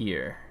right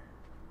here.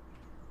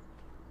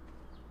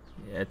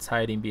 Yeah, it's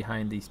hiding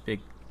behind these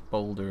big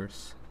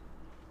boulders.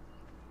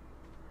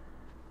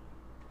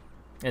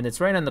 And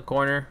it's right on the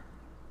corner.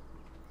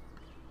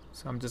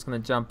 So I'm just gonna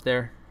jump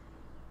there.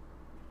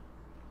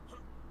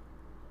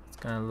 It's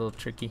kind of a little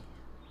tricky.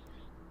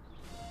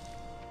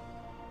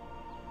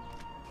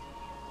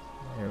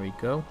 There we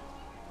go.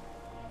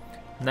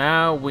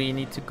 Now we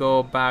need to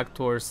go back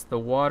towards the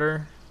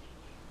water,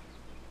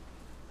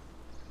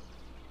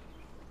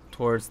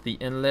 towards the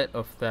inlet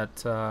of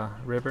that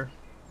river.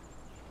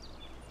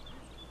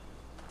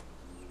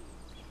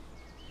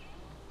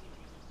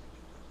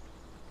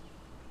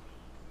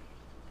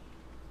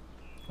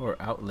 Or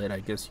outlet,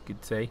 I guess you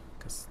could say,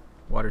 because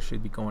water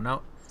should be going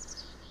out.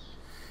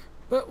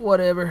 But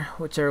whatever,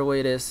 whichever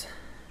way it is,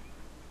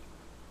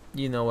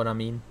 you know what I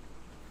mean.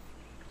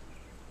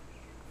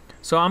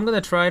 So I'm gonna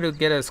try to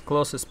get as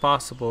close as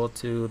possible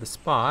to the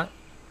spot,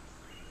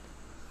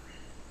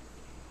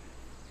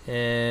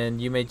 and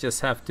you may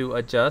just have to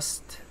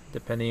adjust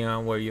depending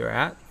on where you're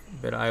at,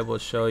 but I will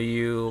show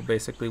you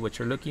basically what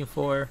you're looking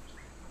for.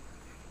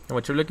 And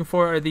what you're looking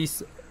for are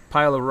these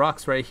pile of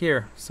rocks right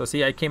here. So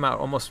see, I came out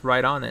almost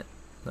right on it.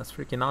 That's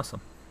freaking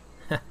awesome.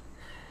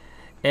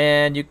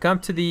 And you come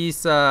to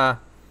these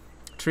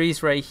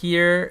trees right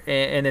here,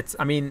 and it's,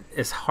 I mean,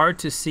 it's hard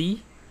to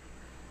see,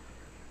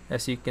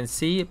 as you can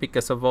see,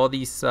 because of all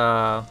these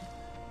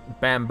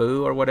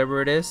bamboo or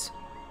whatever it is.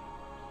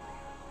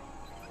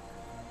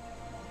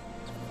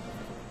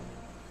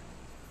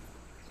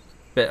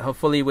 But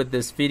hopefully with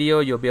this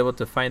video you'll be able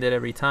to find it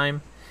every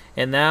time.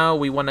 And now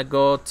we want to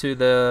go to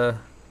the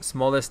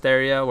smallest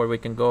area where we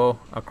can go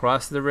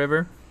across the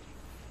river,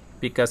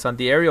 because on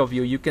the aerial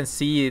view you can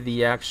see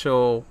the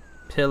actual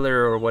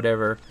pillar or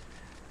whatever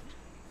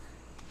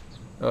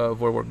of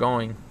where we're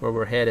going, where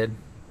we're headed,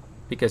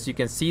 because you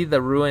can see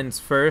the ruins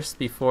first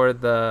before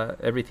the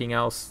everything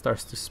else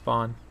starts to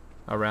spawn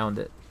around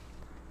it.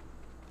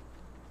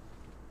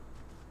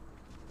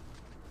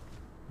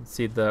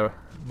 See, the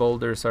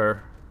boulders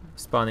are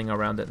spawning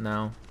around it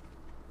now,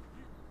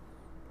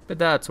 but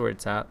that's where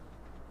it's at.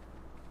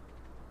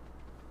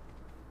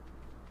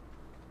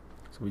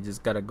 So we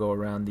just gotta go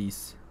around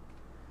these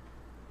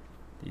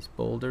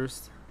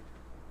boulders.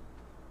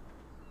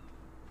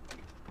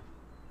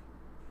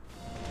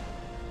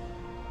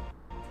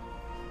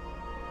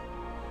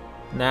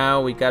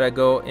 now we gotta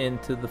go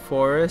into the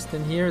forest.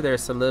 In here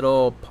there's a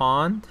little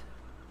pond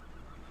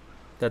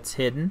that's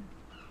hidden.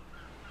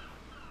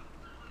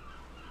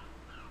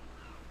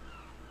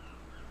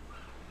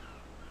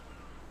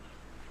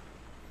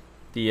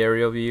 The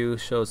aerial view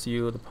shows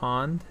you the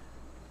pond,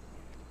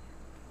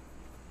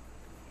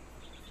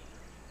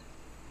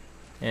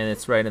 and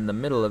it's right in the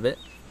middle of it.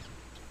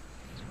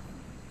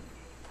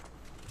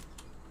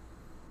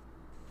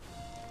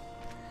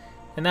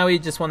 And now we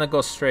just want to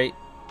go straight.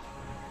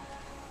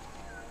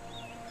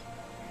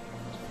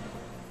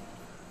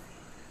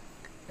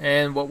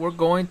 And what we're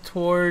going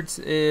towards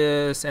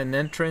is an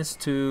entrance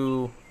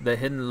to the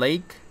hidden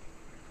lake.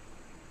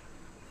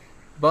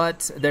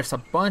 But there's a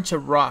bunch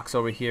of rocks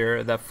over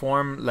here that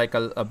form like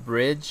a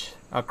bridge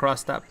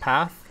across that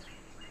path.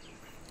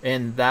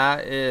 And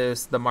that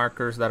is the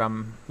markers that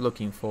I'm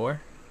looking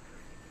for.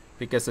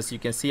 Because as you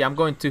can see, I'm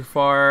going too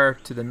far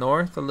to the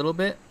north a little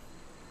bit.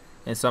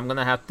 And so I'm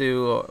gonna have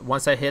to,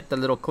 once I hit the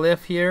little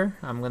cliff here,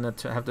 I'm gonna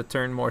have to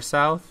turn more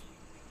south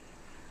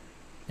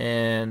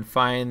and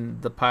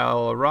find the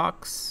pile of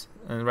rocks,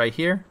 and right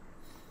here,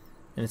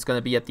 and it's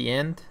gonna be at the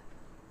end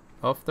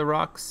of the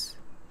rocks.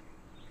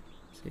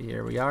 So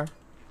here we are.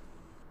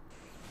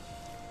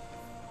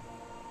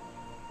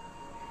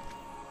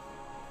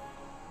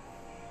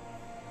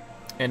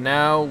 And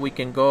now we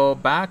can go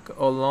back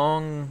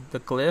along the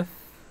cliff.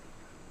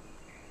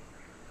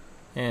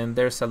 And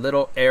there's a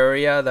little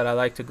area that I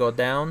like to go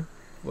down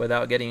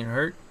without getting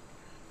hurt.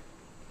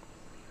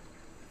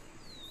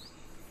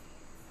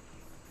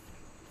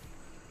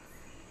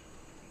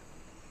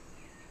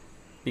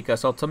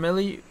 Because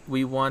ultimately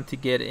we want to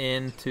get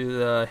into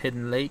the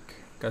hidden lake,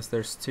 because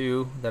there's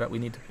two that we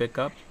need to pick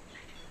up.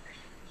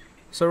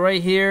 So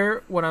right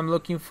here, what I'm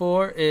looking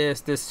for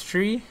is this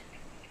tree.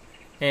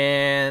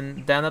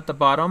 And down at the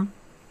bottom,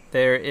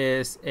 there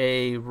is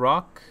a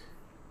rock.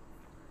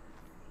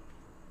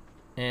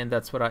 And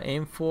that's what I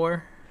aim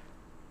for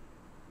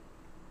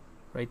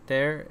right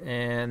there.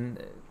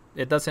 And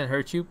it doesn't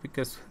hurt you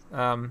because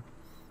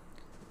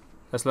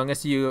as long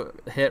as you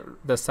hit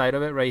the side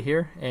of it right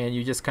here and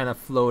you just kind of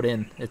float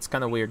in. It's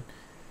kind of weird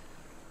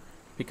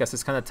because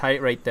it's kind of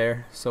tight right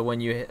there. So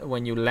when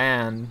you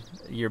land,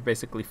 you're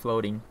basically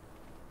floating.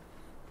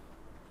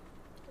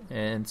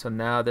 And so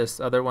now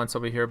this other one's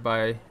over here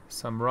by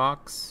some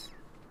rocks.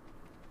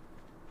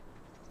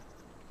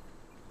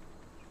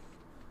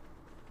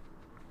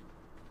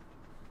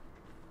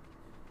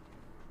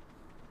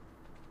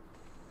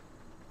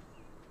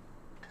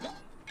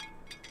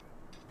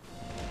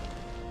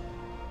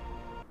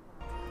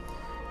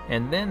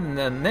 And then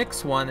the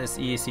next one is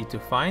easy to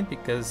find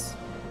because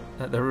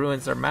the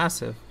ruins are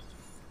massive.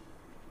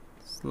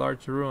 It's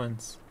large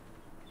ruins.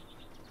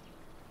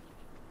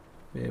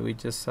 We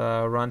just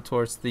run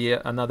towards the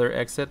another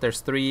exit.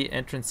 There's 3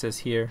 entrances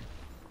here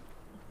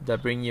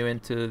that bring you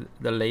into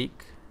the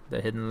lake,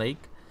 the hidden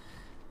lake.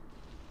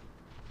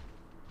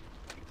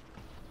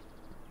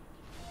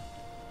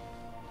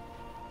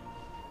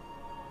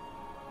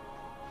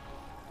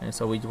 And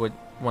so we would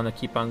want to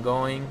keep on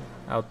going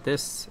out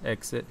this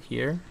exit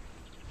here.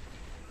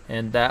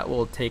 And that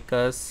will take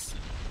us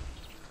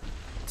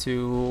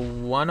to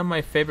one of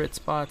my favorite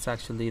spots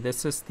actually.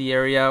 This is the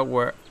area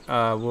where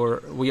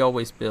we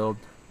always build,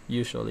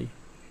 usually,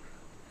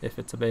 if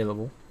it's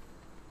available.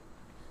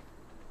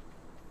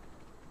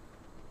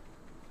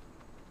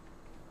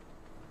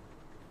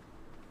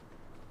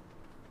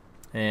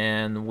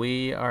 And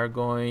we are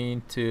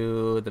going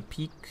to the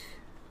peak.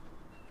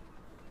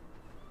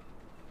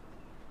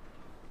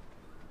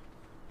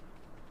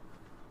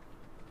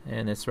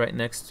 And it's right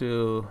next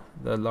to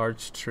the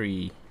large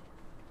tree.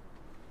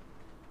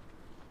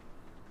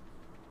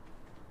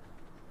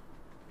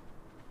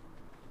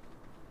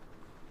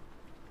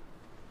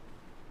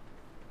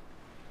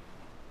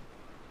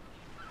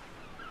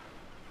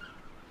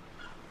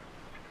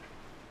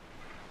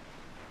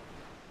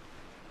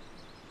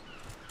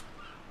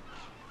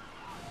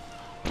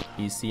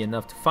 Easy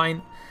enough to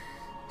find.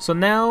 So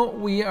now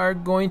we are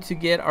going to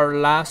get our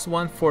last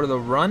one for the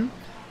run.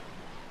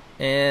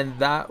 And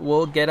that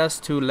will get us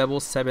to level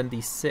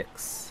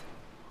 76.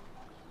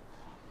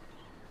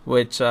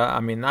 Which, I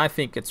mean, I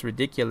think it's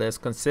ridiculous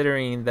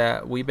considering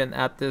that we've been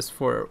at this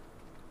for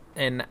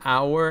an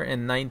hour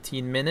and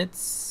 19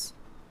 minutes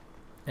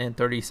and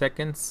 30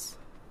 seconds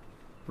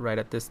right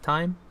at this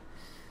time.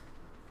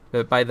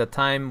 But by the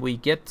time we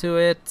get to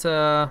it,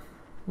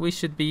 we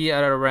should be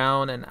at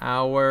around an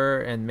hour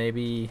and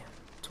maybe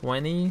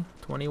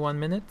 21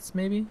 minutes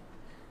maybe.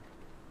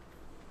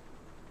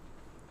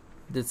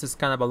 This is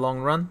kind of a long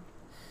run.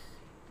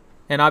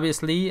 And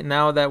obviously,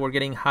 now that we're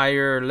getting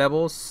higher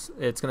levels,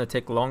 it's going to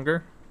take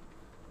longer.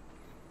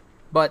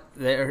 But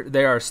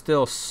there are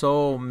still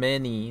so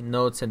many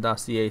notes and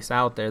dossiers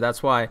out there.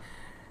 That's why,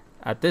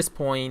 at this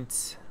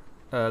point,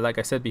 like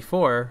I said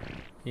before,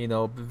 you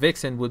know,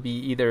 Vixen would be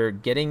either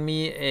getting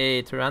me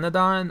a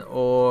Pteranodon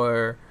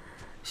or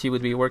she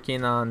would be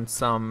working on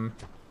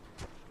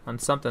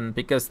something,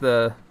 because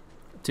to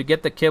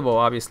get the kibble,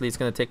 obviously, it's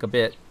going to take a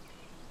bit.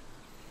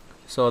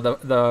 So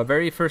the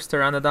very first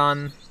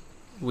pteranodon,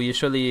 we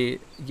usually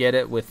get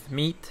it with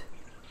meat,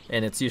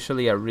 and it's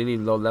usually a really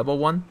low level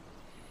one.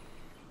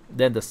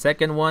 Then the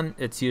second one,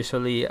 it's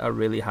usually a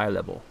really high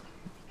level,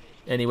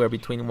 anywhere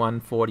between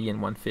 140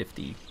 and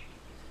 150.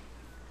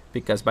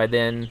 Because by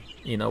then,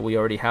 you know, we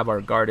already have our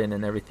garden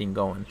and everything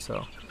going,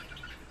 so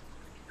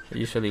it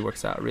usually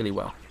works out really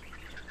well.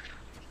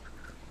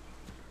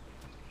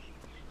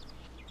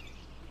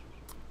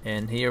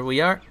 And here we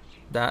are.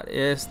 That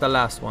is the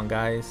last one,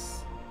 guys.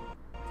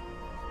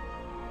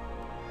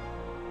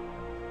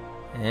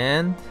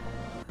 And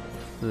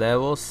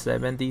level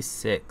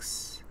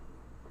 76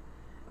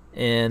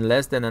 in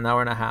less than an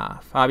hour and a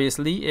half.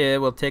 Obviously, it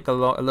will take a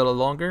little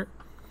longer.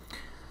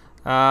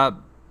 But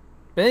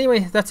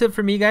anyway, that's it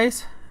for me,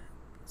 guys.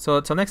 So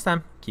until next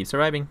time, keep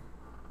surviving.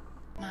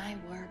 My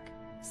work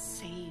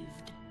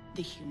saved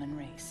the human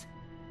race.